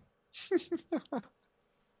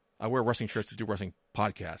 I wear wrestling shirts to do wrestling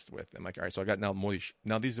podcasts with. I'm like, all right, so I got now more.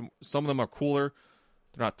 Now some of them are cooler.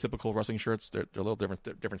 They're not typical wrestling shirts. They're a little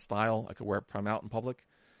different style. I could wear it if I'm out in public,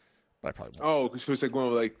 but I probably won't. Oh, so it's like one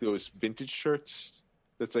of like those vintage shirts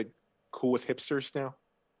that's like cool with hipsters now.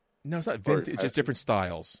 No, it's not vintage. It's just different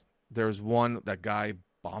styles. There's one that guy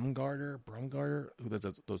Baumgartner, who does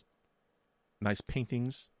those nice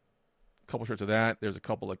paintings. A couple shirts of that. There's a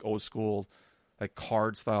couple like old school, like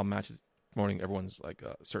card style matches. Promoting everyone's like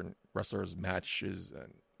certain wrestlers' matches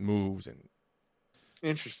and moves and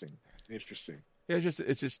interesting. Yeah,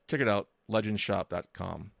 it's just check it out,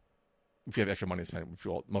 legendshop.com. If you have extra money to spend, which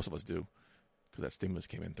most of us do, because that stimulus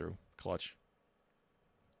came in through clutch.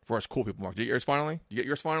 For us cool people, Mark, did you get yours finally? You get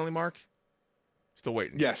yours finally, Mark? Still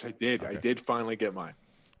waiting. Yes, I did. Okay. I did finally get mine.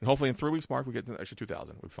 And hopefully in 3 weeks, Mark, we get the extra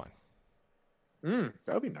 $2,000. We'll be fine.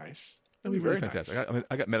 That would be nice. That'd be really fantastic. Nice.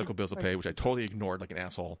 I got medical bills to pay, which I totally ignored like an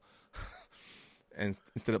asshole. And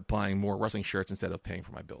instead of buying more wrestling shirts instead of paying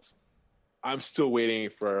for my bills. I'm still waiting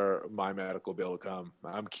for my medical bill to come.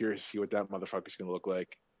 I'm curious to see what that motherfucker's going to look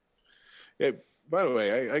like. Hey, by the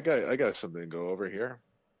way, I got something to go over here.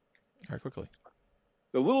 All right, quickly.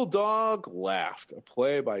 The Little Dog Laughed, a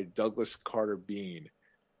play by Douglas Carter Bean.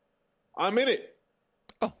 I'm in it.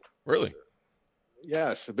 Oh, really?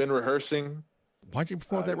 Yes, I've been rehearsing. Why'd you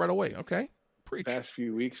promote that right away? Okay, preach. Past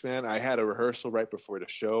few weeks, man. I had a rehearsal right before the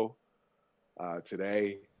show.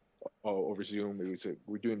 Today over Zoom.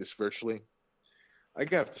 We're doing this virtually. I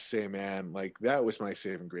have to say, man, like that was my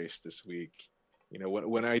saving grace this week. You know,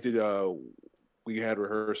 when I did, we had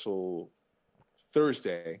rehearsal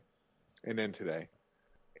Thursday and then today.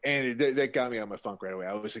 And that got me out of my funk right away.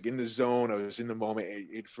 I was like in the zone. I was in the moment.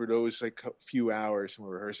 For those like few hours when we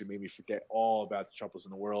were rehearsing, it made me forget all about the troubles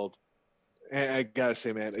in the world. And I gotta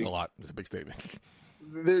say, man, a lot. It's a big statement.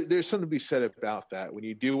 There's something to be said about that. When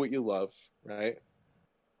you do what you love, right?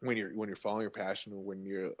 When you're following your passion, when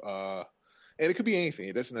you're and it could be anything.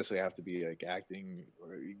 It doesn't necessarily have to be like acting,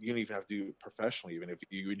 or you don't even have to do it professionally. Even if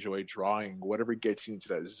you enjoy drawing, whatever gets you into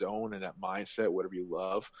that zone and that mindset, whatever you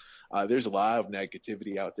love. There's a lot of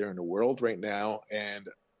negativity out there in the world right now, and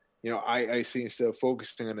you know, I see instead of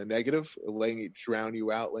focusing on the negative, letting it drown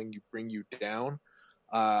you out, letting you bring you down,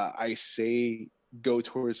 I say go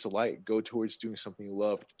towards the light, go towards doing something you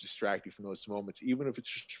love to distract you from those moments, even if it's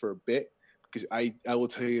just for a bit. Because I will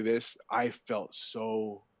tell you this, I felt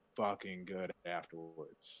so fucking good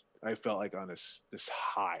afterwards. I felt like on this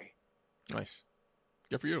high. Nice.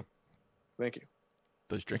 Good for you. Thank you.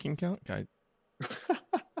 Does drinking count?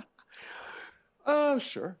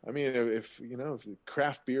 Sure. I mean, if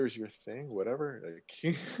craft beer is your thing, whatever.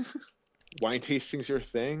 Like, wine tasting's your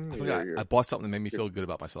thing. I bought something that made me feel good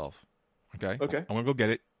about myself. Okay. I'm gonna go get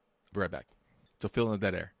it. I'll be right back. So fill in the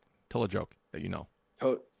dead air. Tell a joke that you know.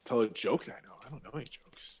 Tell a joke that I know. I don't know any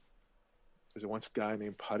jokes. There's once a guy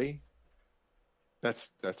named Putty. That's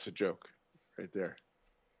a joke right there.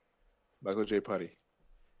 Michael J. Putty.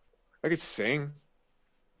 I could sing.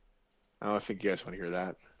 I don't think you guys want to hear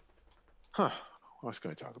that. Huh. What else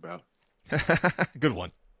can I talk about? Good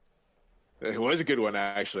one. It was a good one,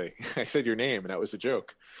 actually. I said your name, and that was a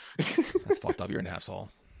joke. That's fucked up. You're an asshole.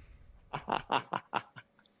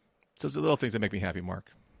 So it's the little things that make me happy,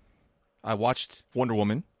 Mark. I watched Wonder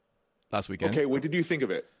Woman last weekend. Okay, what did you think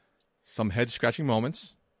of it? Some head-scratching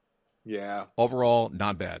moments. Yeah. Overall,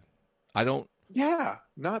 not bad. Yeah,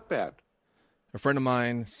 not bad. A friend of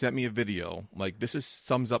mine sent me a video. Like,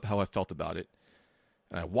 sums up how I felt about it.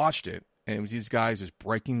 And I watched it, and it was these guys just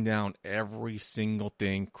breaking down every single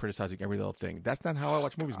thing, criticizing every little thing. That's not how I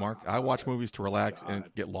watch movies, Mark. I watch movies to relax and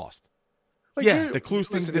get lost. Like, yeah, the clues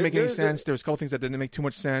things didn't make any sense. There was a couple things that didn't make too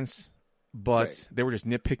much sense, but they were just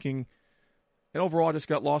nitpicking. And overall, I just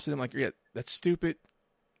got lost in it. I'm like, yeah, that's stupid.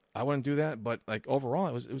 I wouldn't do that, but like overall,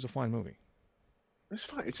 it was a fine movie. It's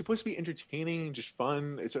fun. It's supposed to be entertaining, just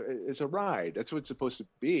fun. It's a ride. That's what it's supposed to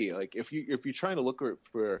be. Like if you're trying to look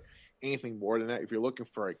for anything more than that, if you're looking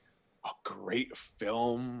for like a great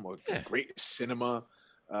film or great cinema,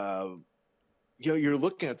 you're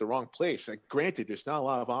looking at the wrong place. Like, granted, there's not a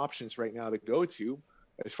lot of options right now to go to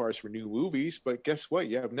as far as for new movies, but guess what?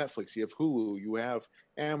 You have Netflix, you have Hulu, you have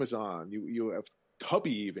Amazon, you have Tubi,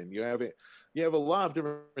 even you have a lot of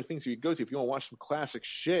different things you can go to if you want to watch some classic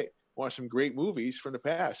shit. Watch some great movies from the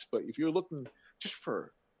past. But if you're looking just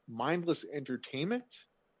for mindless entertainment,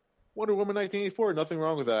 Wonder Woman 1984, nothing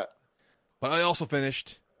wrong with that. But I also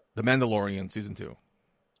finished The Mandalorian Season 2.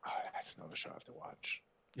 Oh, that's another show I have to watch.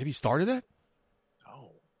 Have you started it?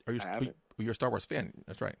 No. I haven't. You're a Star Wars fan.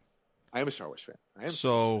 That's right. I am a Star Wars fan. I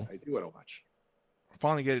do want to watch. I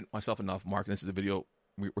finally get myself enough, Mark, and this is a video.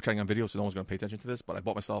 We're trying on video, so no one's going to pay attention to this, but I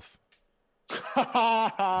bought myself Baby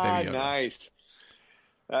Yoda. Nice.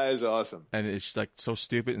 That is awesome. And it's like so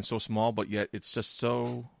stupid and so small, but yet it's just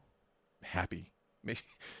so happy. Makes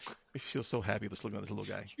you feel so happy just looking at this little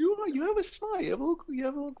guy. You have a smile. You have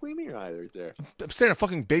a little gleam in your eye right there. I'm staring at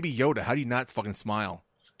fucking Baby Yoda. How do you not fucking smile?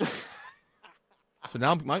 So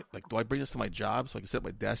now, do I bring this to my job so I can sit at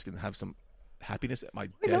my desk and have some happiness at my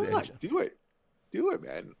dead end? Do it,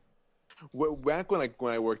 man. Back when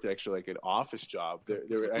I worked actually like an office job,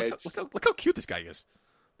 look how cute this guy is.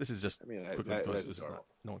 This is just. I mean,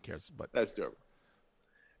 no one cares, but that's adorable.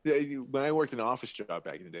 When I worked in an office job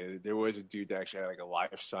back in the day, there was a dude that actually had like a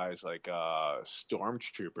life-size like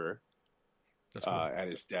stormtrooper at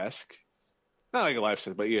his desk. Not like a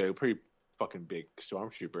life-size, but a pretty fucking big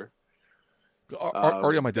stormtrooper.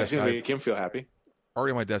 Already on my desk, make him feel happy.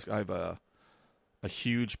 Already on my desk, I have a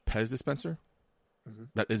huge Pez dispenser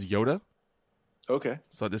that is Yoda. Okay,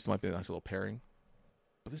 so this might be a nice little pairing.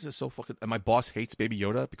 But this is so fucking. And my boss hates Baby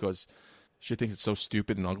Yoda because she thinks it's so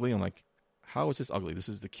stupid and ugly. I'm like, how is this ugly? This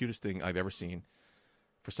is the cutest thing I've ever seen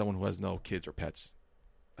for someone who has no kids or pets.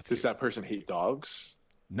 Does that person hate dogs?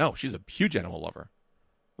 No, she's a huge animal lover.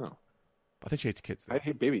 No, I think she hates kids. I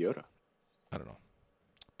hate Baby Yoda. I don't know,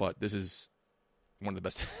 but this is one of the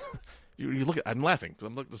best. you look at. I'm laughing because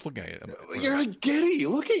I'm just looking at it. You're giddy.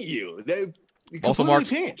 Look at you. Also, Mark,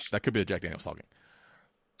 that could be a Jack Daniels talking.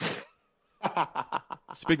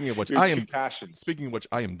 Speaking of which, I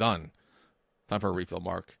am done. Time for a refill,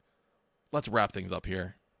 Mark. Let's wrap things up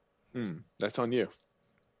here. That's on you.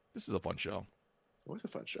 This is a fun show. It was a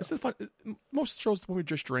fun show. This is fun. Most shows when we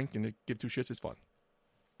just drink and give two shits is fun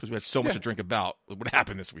because we had so much to drink about what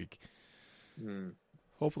happened this week.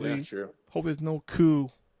 Hopefully there's no coup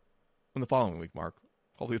in the following week, Mark.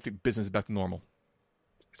 Hopefully the business is back to normal.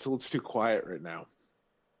 It's a little too quiet right now.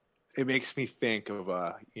 It makes me think of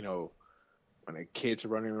when the kids are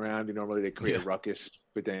running around, normally they create a ruckus,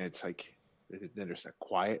 but then it's like, then there's that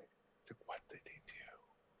quiet. It's like, what did they do?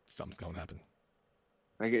 Something's going to happen.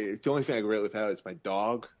 Like, the only thing I can relate with that is my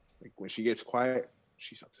dog. Like, when she gets quiet,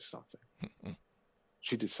 she's up to something.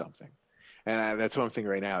 She did something. And that's what I'm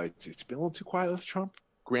thinking right now. It's been a little too quiet with Trump.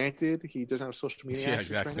 Granted, he doesn't have social media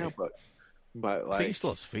access right now, but like, I think he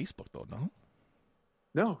still has Facebook, though, no?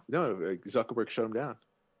 No. Zuckerberg shut him down.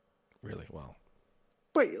 Really? Wow.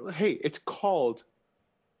 But hey, it's called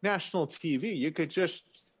national TV. You could just,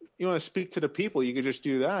 you want to speak to the people, you could just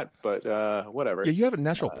do that. But whatever. Yeah, you have a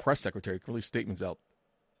national press secretary can release statements out.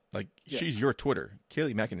 Like, she's your Twitter.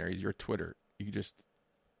 Kayleigh McEnary is your Twitter. You can just...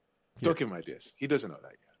 Don't give him ideas. He doesn't know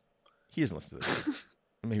that yet. He doesn't listen to this.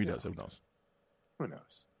 Maybe he does. Who knows? Who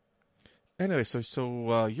knows? Anyway, so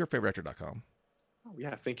yourfavoriteactor.com. Oh,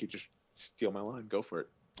 yeah. Thank you. Just steal my line. Go for it.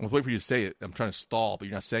 I was waiting for you to say it. I'm trying to stall, but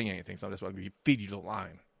you're not saying anything, so I just want to feed you the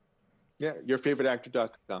line. Yeah,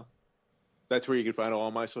 yourfavoriteactor.com. That's where you can find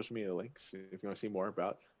all my social media links if you want to see more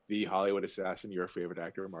about the Hollywood assassin, your favorite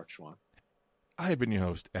actor, Mark Schwann. I have been your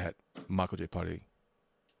host at Michael J. Putty.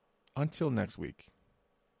 Until next week,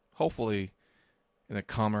 hopefully in a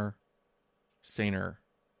calmer, saner,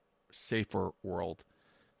 safer world.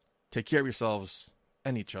 Take care of yourselves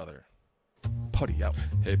and each other. Putty out.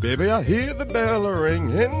 Hey baby, I hear the bell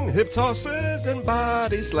ringing, hip tosses and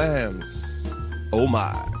body slams. Oh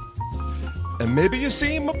my. And maybe you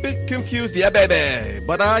seem a bit confused, yeah baby,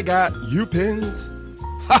 but I got you pinned.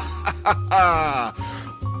 Ha ha ha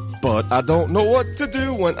ha. But I don't know what to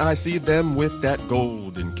do when I see them with that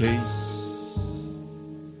golden case.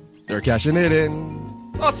 They're cashing it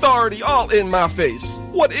in. Authority all in my face.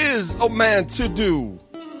 What is a man to do?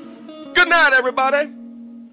 Good night, everybody.